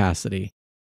 cyberware capacity.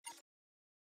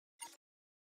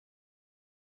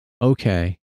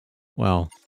 Okay, well...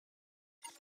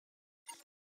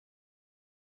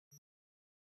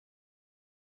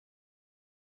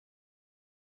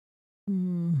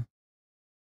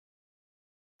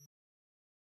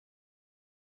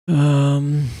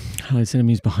 Highlights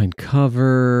enemies behind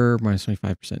cover, minus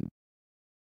 25%.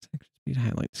 Speed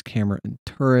highlights camera and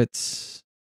turrets.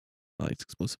 Highlights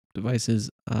explosive devices.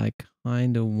 I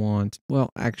kind of want,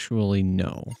 well, actually,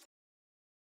 no.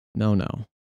 No.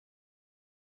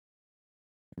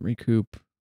 Recoup.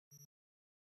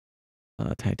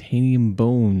 Titanium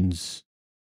bones.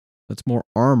 That's more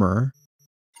armor.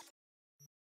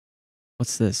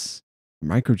 What's this?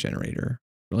 Micro generator.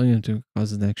 Brilliant to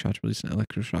causes the next shot to release an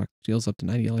electric shock. Deals up to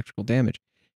 90 electrical damage.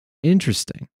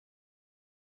 Interesting.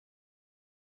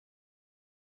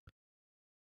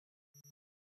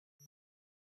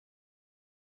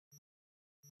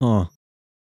 Huh.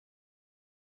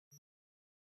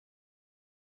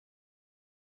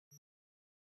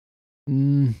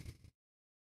 Mm.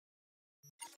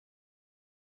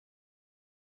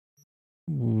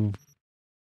 Ooh.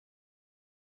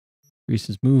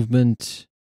 Increases movement,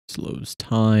 slows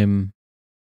time,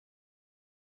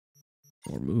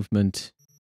 more movement.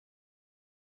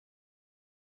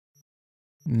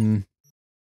 It'd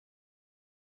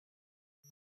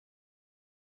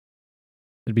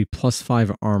be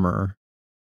 +5 armor.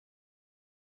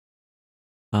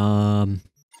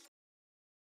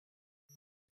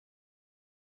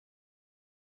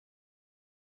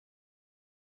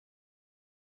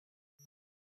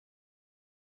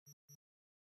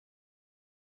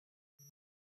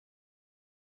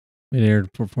 Midair to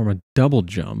perform a double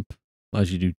jump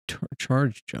allows you to do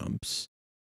charge jumps.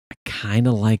 I kind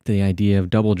of like the idea of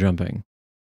double jumping.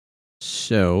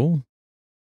 So,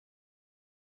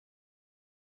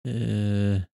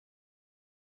 yeah.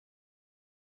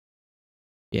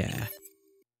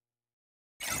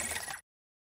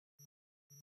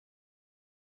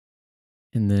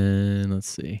 And then let's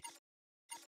see.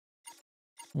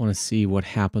 I want to see what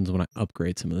happens when I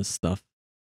upgrade some of this stuff.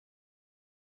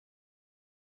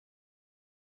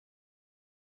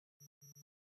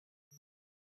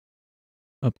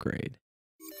 Upgrade.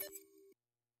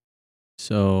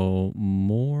 So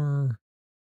more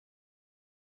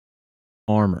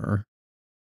armor.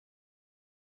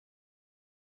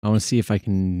 I want to see if I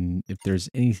can, if there's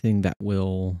anything that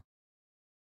will.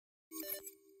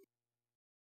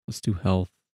 Let's do health.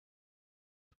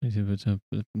 I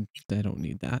don't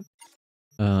need that.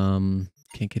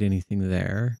 Can't get anything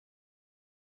there.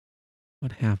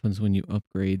 What happens when you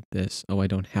upgrade this? Oh, I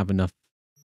don't have enough.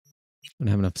 I don't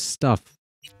have enough stuff.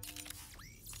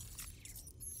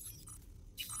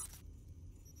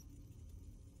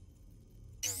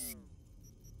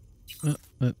 Yeah,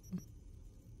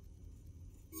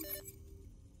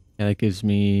 that gives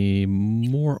me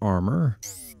more armor.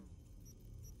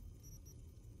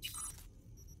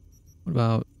 What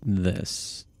about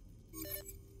this?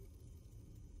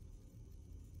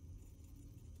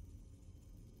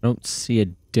 I don't see a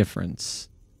difference.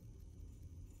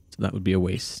 So that would be a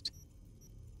waste.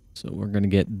 So we're going to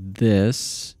get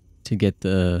this to get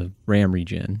the RAM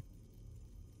regen.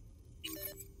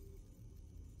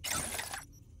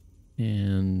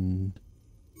 And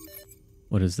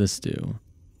what does this do?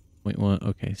 Wait, what?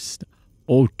 Okay.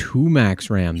 Oh, 2 max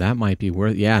RAM. That might be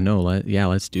worth. Yeah, no.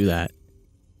 Let's do that.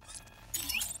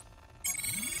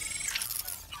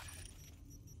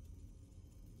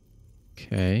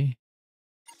 Okay.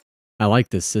 I like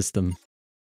this system.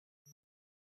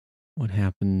 What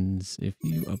happens if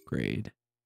you upgrade?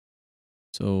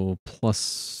 So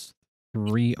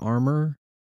 +3 armor.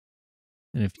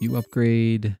 And if you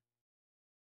upgrade,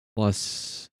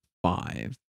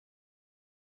 +5.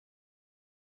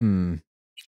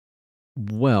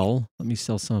 Well, let me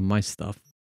sell some of my stuff.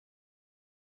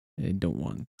 I don't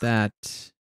want that.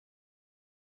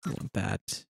 I want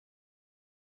that.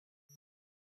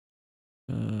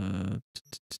 Anything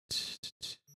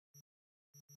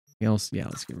else? Yeah,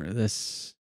 let's get rid of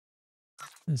this.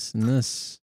 This and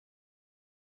this.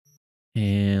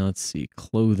 And let's see,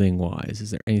 clothing wise,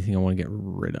 is there anything I want to get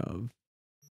rid of?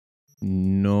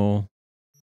 No.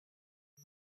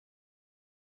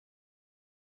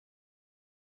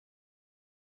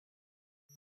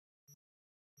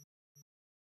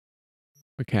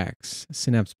 Quick hacks.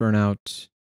 Synapse burnout.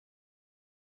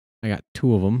 I got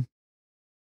 2 of them.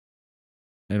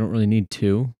 I don't really need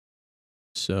 2.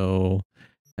 So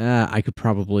I could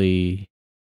probably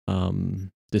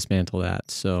dismantle that.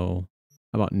 So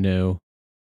how about no?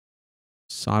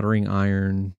 Soldering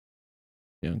iron.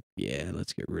 Junk. Yeah,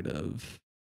 let's get rid of.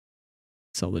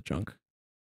 Sell the junk.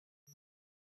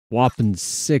 Whopping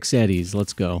 6 eddies.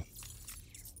 Let's go.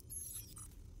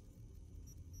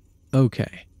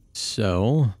 Okay,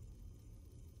 so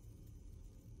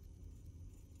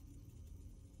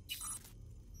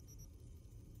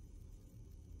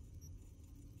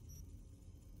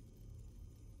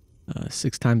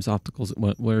 6 times opticals.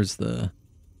 Where's the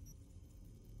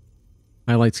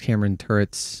highlights, camera, and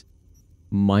turrets?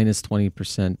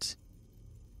 -20%.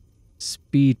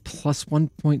 Speed plus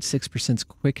 1.6%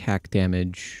 quick hack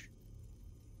damage.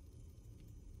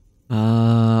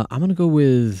 I'm gonna go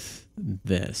with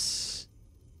this.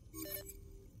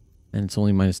 And it's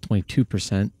only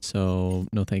 -22%, so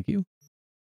no thank you.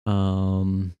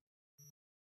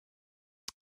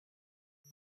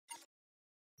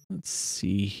 Let's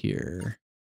see here.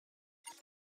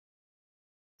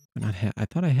 I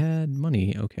thought I had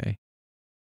money. Okay.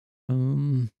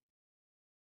 Plus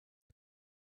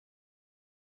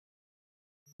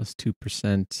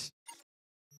 2%.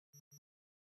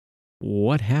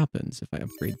 What happens if I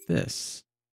upgrade this?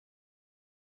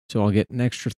 So I'll get an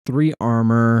extra 3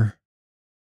 armor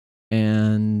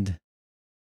and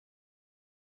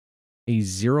a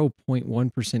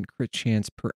 0.1% crit chance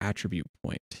per attribute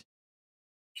point.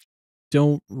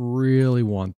 Don't really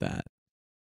want that.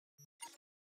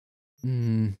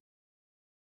 I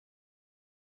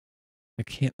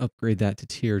can't upgrade that to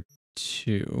tier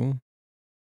 2.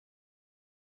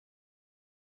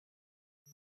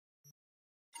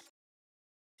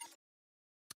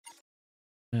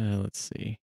 Let's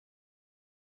see.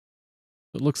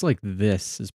 It looks like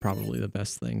this is probably the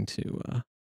best thing to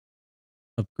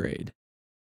upgrade.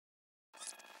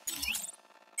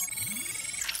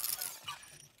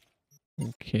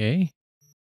 Okay.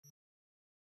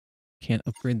 Can't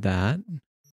upgrade that.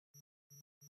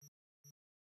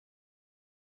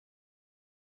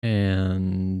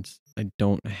 And I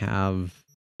don't have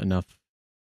enough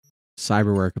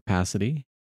cyberware capacity.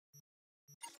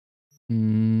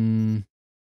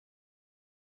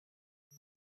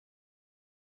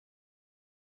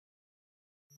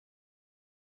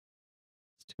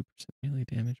 It's 2% melee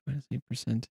damage minus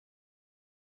 8%.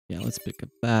 Yeah, let's pick up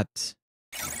that.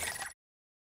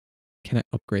 Can I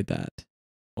upgrade that?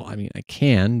 Well, I mean, I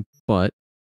can, but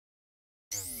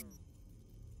I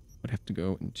would have to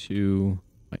go into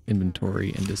my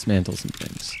inventory and dismantle some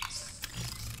things.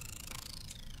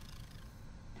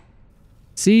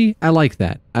 See, I like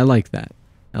that. I like that.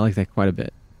 I like that quite a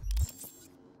bit.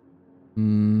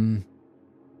 Let's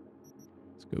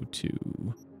go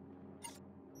to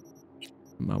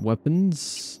my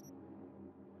weapons.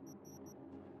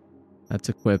 That's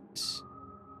equipped.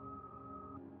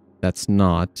 That's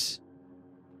not.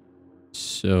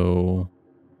 So,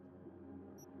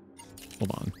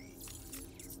 hold on.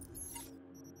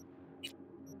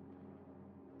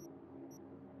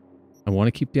 I want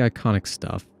to keep the iconic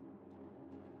stuff.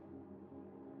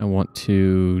 I want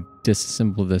to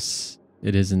disassemble this.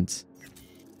 It isn't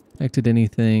connected to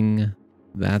anything.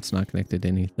 That's not connected to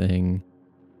anything.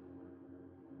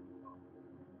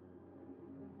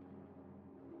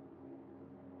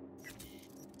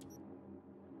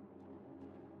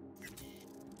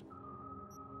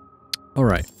 All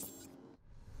right.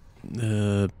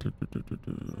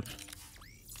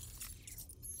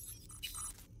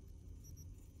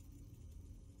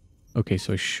 Okay,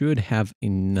 so I should have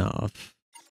enough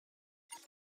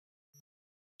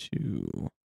to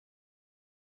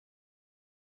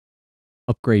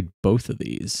upgrade both of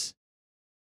these.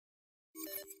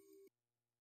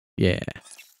 Yeah.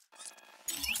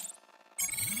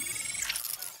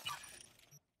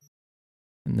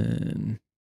 And then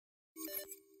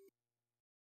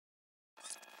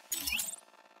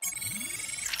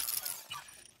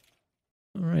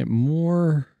all right,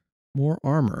 more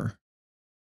armor.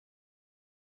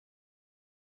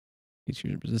 Increase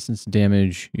your resistance to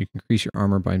damage. You can increase your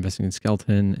armor by investing in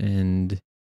skeleton and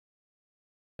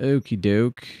okie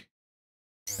doke.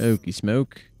 Okie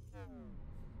smoke.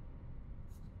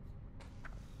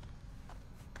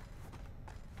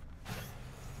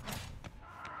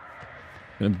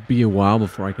 Gonna be a while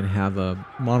before I can have a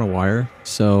monowire,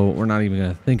 so we're not even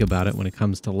gonna think about it when it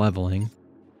comes to leveling.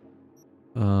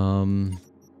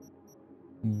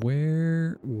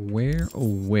 Where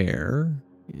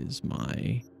is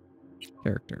my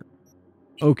character?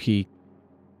 Okie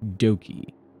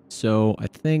dokie. So I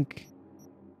think,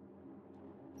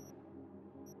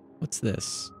 what's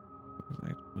this?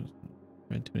 Right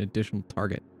to an additional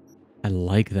target. I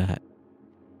like that.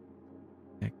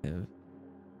 Active.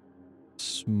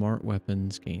 Smart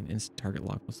weapons gain instant target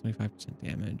lock plus 25%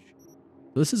 damage.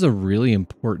 So this is a really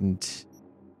important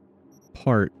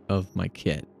part of my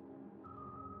kit.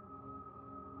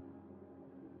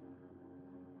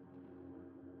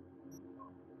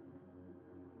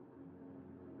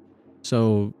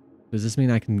 So does this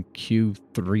mean I can queue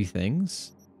 3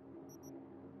 things?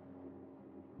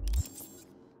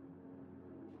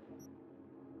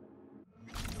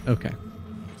 Okay.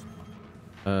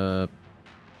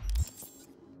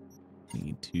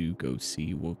 Need to go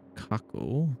see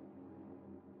Wakako.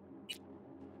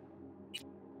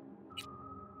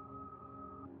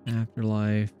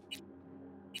 Afterlife.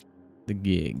 The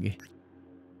gig.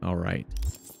 All right.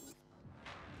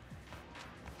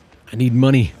 I need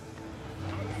money.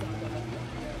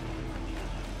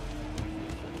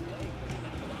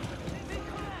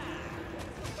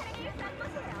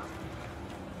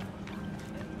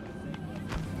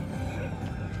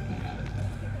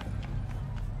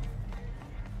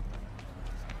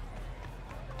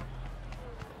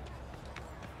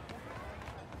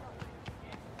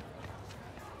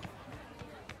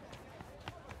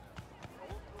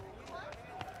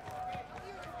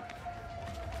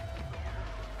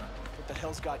 What the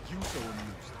hell's got you so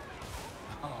amused?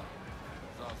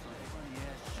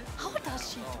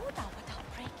 she do that without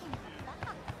breaking her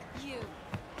back? You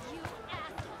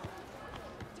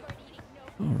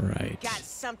All right. Got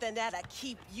something that'll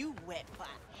keep you wet for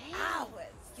hours.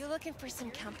 You looking for some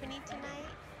company tonight?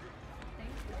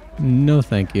 No,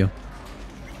 thank you.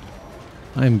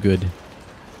 I'm good.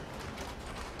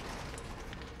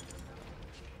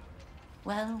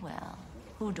 Well, well.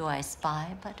 Who do I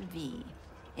spy but V?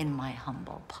 In my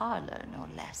humble parlor, no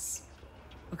less.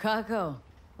 Wakako,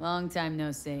 long time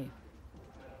no see.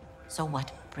 So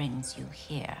what brings you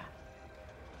here?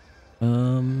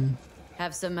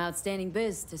 Have some outstanding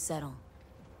biz to settle.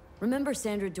 Remember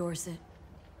Sandra Dorset?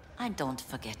 I don't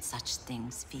forget such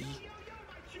things, V.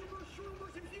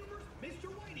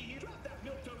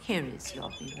 Here is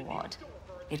your reward.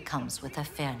 It comes with a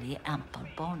fairly ample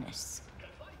bonus.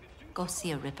 Go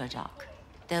see a Ripper doc.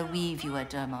 They'll weave you a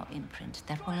dermo imprint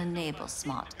that will enable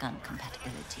smart gun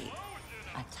compatibility.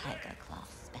 A Tiger Claw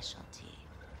specialty.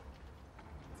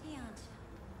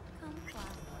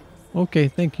 Okay,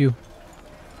 thank you.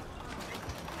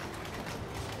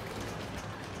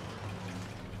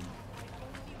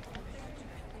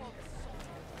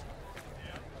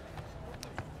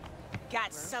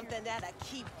 Got something that'll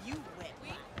keep you wet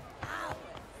for hours.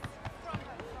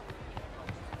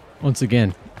 Once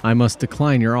again, I must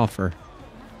decline your offer.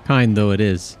 Kind though it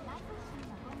is.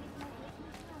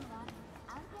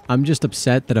 I'm just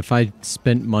upset that if I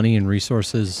spent money and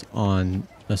resources on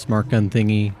a smart gun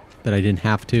thingy that I didn't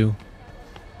have to.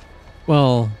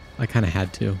 Well, I kind of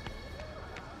had to.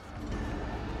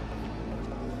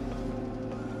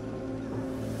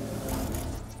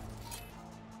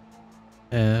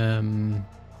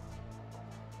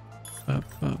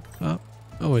 Up.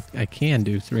 Oh, I can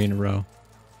do 3 in a row.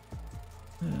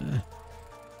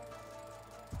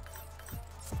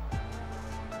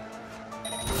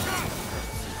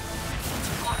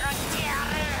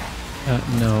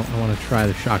 No, I want to try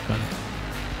the shotgun.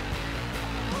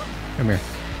 Come here.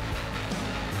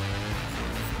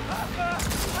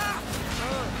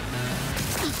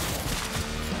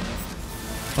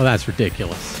 Oh, that's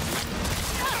ridiculous.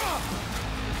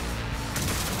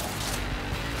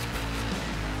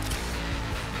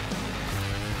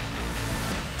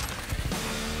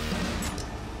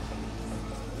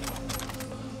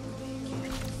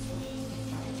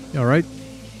 You all right?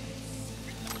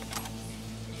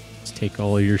 Let's take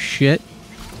all of your shit.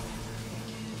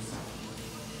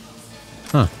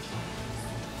 Huh.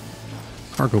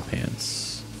 Cargo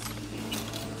pants.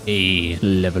 A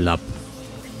level up.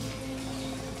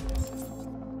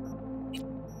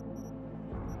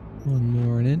 One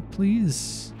more in it,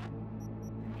 please.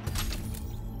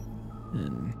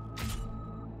 And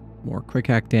more quick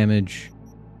hack damage.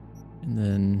 And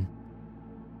then...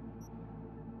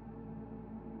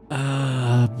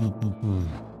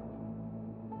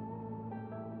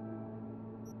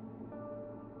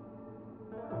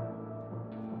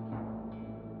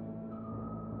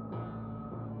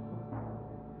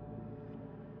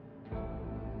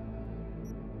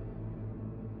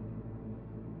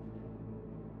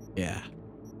 yeah.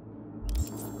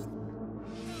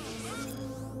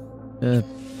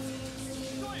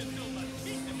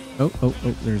 Oh,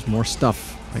 there's more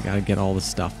stuff. I gotta get all the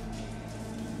stuff.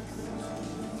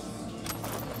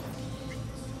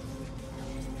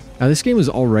 Now, this game is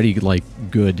already, like,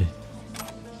 good.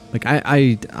 Like,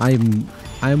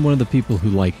 I'm one of the people who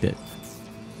liked it.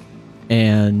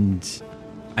 And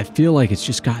I feel like it's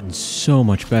just gotten so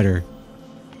much better.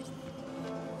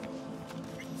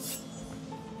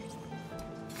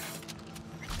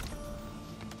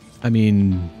 I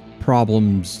mean,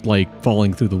 problems like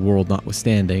falling through the world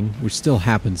notwithstanding, which still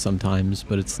happens sometimes,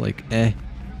 but it's like, eh.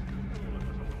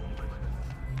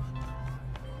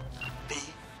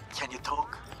 Can you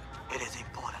talk? It is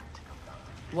important.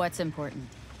 What's important?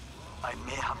 I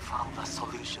may have found a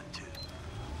solution to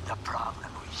the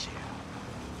problem we share.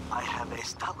 I have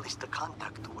established a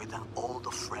contact with an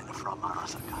old friend from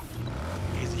Arasaka.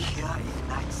 He's here in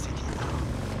Night City now.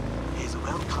 He's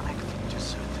well connected to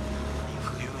certain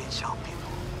influential people.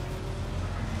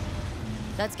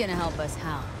 That's gonna help us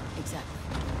how, exactly?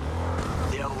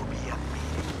 There will be a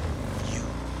meeting. You,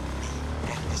 me,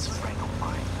 and this friend of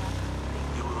mine.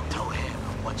 You will tell him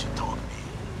what you told me.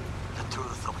 The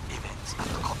truth of events at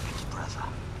the Company Plaza.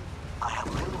 I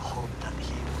have little hope that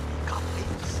he will be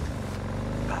convinced.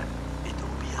 But it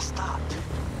will be a start.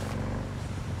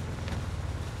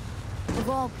 Of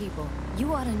all people,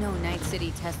 you ought to know Night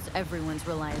City tests everyone's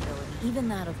reliability, even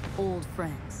that of old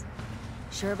friends.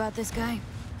 Sure about this guy?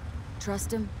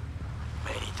 Trust him?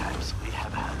 Many times we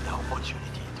have had the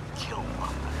opportunity to kill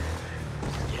one.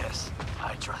 Yes,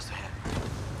 I trust him.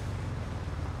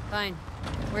 Fine.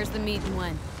 Where's the meet and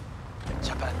when?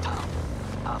 Japantown.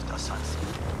 After sunset,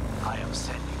 I am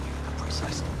sending you the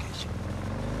precise location.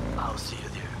 I'll see you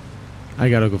there. I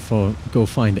gotta go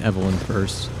find Evelyn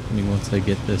first. I mean, once I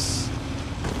get this.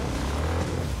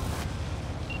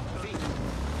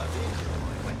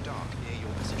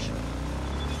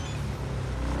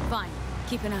 Fine.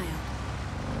 Keep an eye out.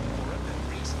 For unknown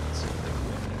reasons, the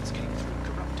coordinates came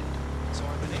through corrupted, so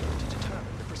I'm unable to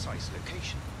determine the precise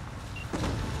location.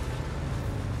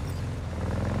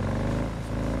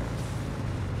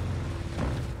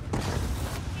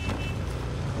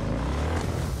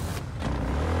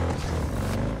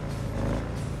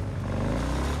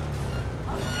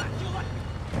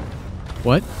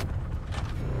 What?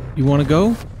 You want to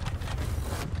go?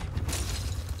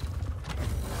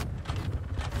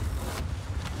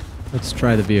 Let's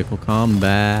try the vehicle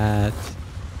combat.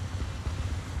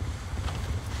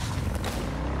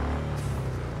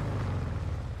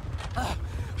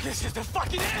 This is the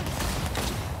fucking end!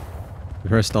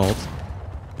 Pressed Alt.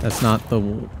 That's not the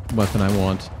weapon I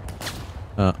want.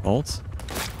 Alt?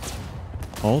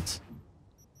 Alt?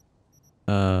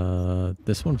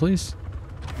 This one, please?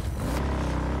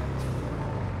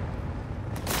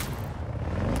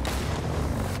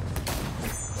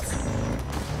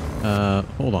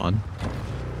 Hold on.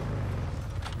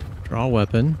 Draw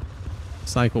weapon.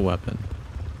 Cycle weapon.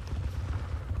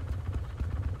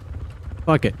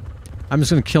 Fuck it. I'm just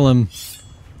gonna kill him.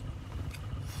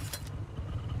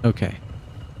 Okay.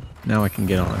 Now I can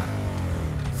get on.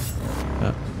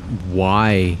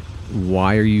 Why?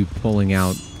 Why are you pulling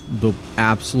out the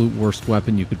absolute worst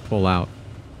weapon you could pull out?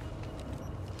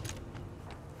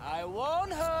 I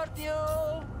won't hurt you!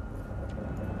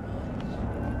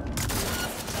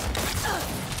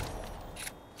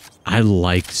 I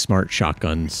like smart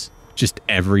shotguns. Just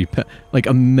every like,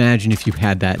 imagine if you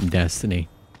had that in Destiny.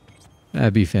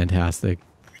 That'd be fantastic.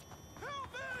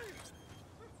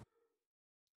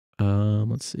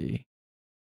 Let's see.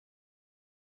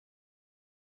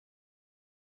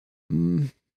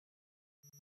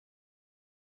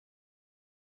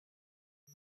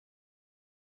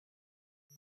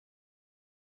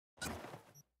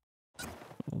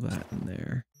 All that in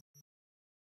there.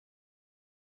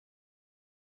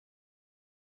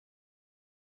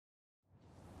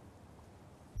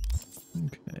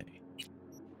 Okay.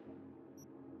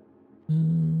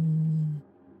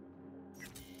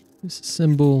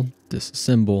 Disassemble,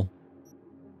 disassemble.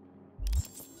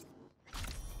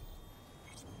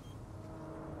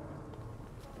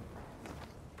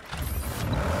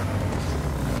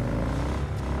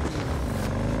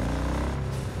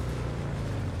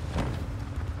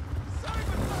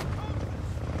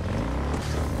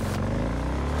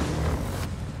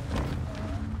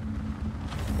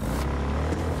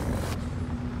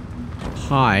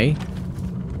 Hi.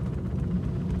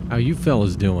 How you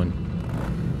fellas doing?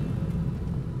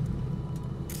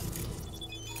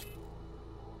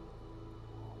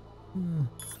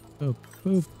 Boop,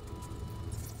 boop.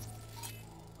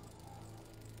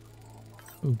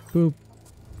 Boop, boop.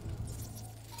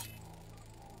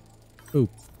 Boop.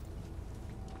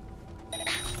 We're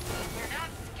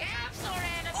not scabs or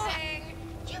anything.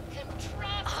 You can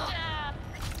trust us.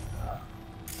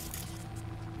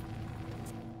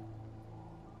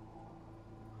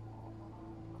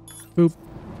 Boop.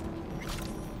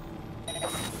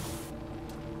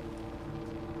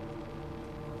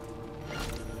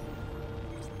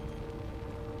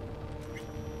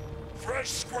 Fresh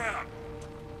scrap.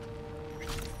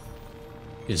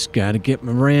 Just gotta get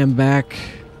my RAM back.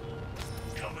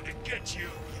 Coming to get you, you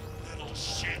little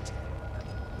shit.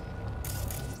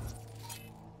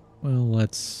 Well,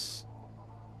 let's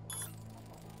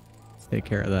take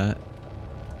care of that.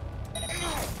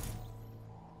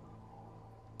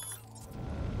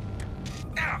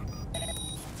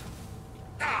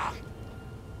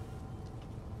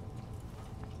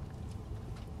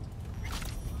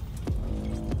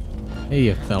 Hey,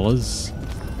 you fellas.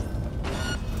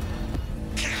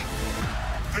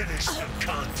 Finish the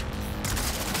cunt.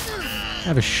 I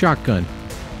have a shotgun.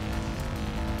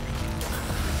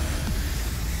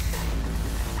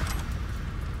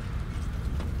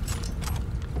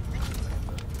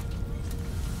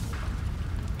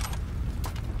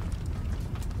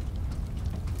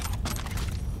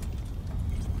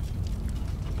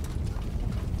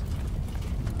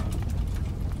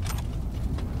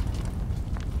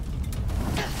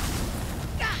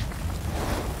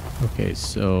 Okay,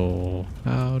 so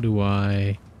how do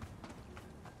I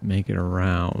make it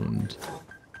around?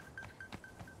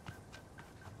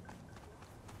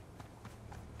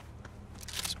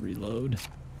 Let's reload.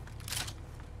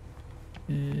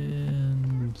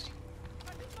 And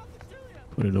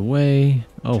Put it away.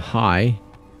 Oh, hi.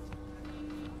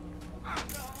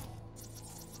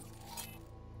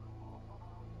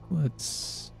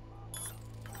 Let's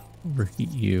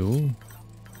overheat you.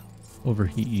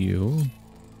 Overheat you.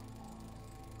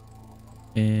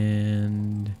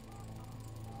 And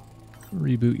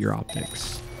reboot your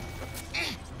optics.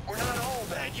 We're not all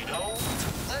bad, you know.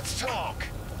 Let's talk.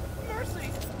 Mercy!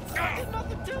 I did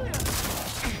nothing to you!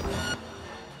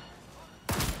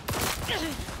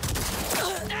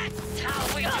 That's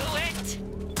how we do it!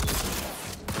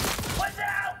 What's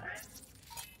out?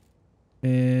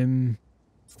 There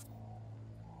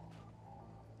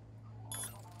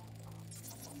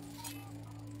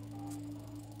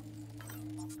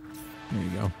you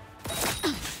go.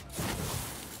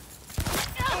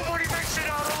 Nobody makes it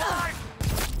out alive!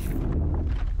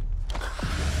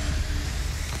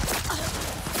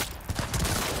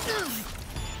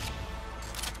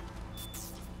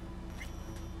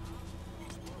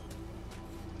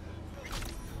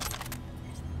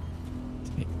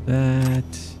 Take that.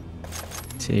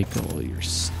 Take all your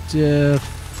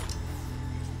stuff.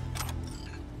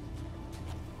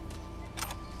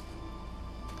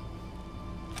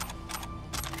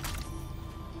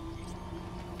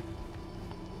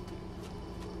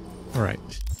 All right.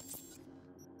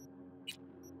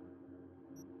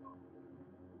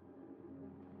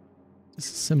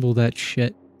 Disassemble that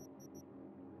shit.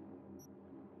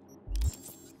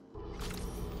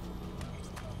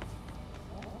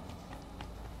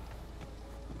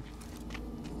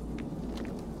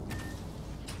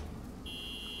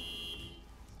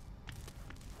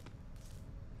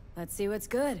 Let's see what's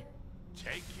good.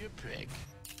 Take your pick.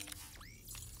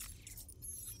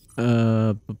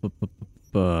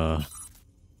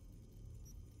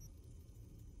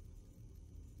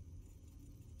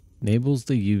 Enables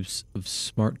the use of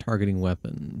smart targeting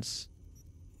weapons.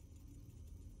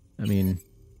 I mean,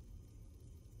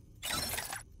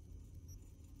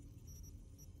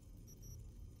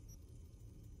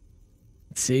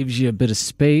 it saves you a bit of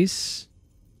space.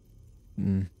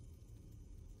 2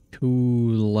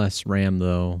 less RAM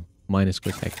though, minus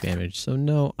quick attack damage. So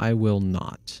no, I will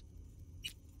not.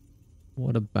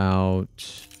 What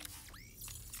about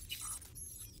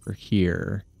for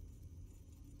here?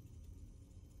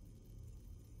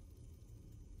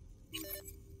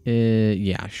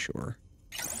 Yeah, sure.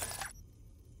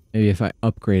 Maybe if I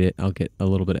upgrade it, I'll get a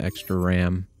little bit of extra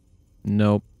RAM.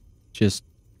 Nope. Just,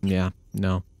 yeah,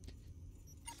 no.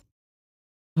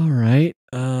 All right.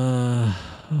 Oh,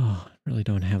 I really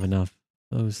don't have enough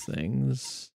of those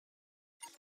things.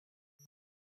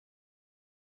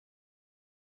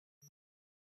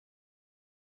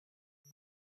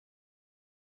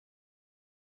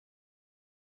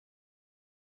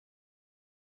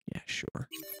 Yeah, sure.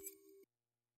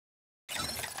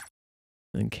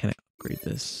 Then can I upgrade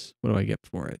this? What do I get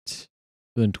for it?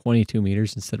 Within 22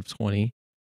 meters instead of 20.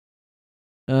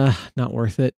 Not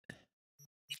worth it.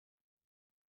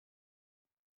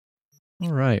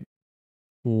 All right.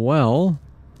 Well,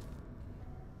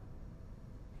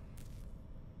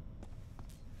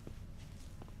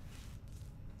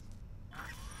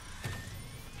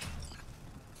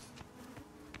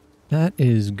 that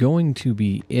is going to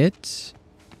be it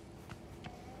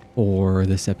for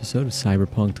this episode of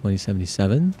Cyberpunk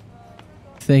 2077.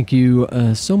 Thank you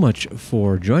so much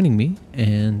for joining me,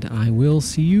 and I will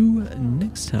see you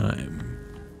next time.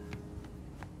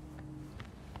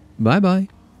 Bye-bye.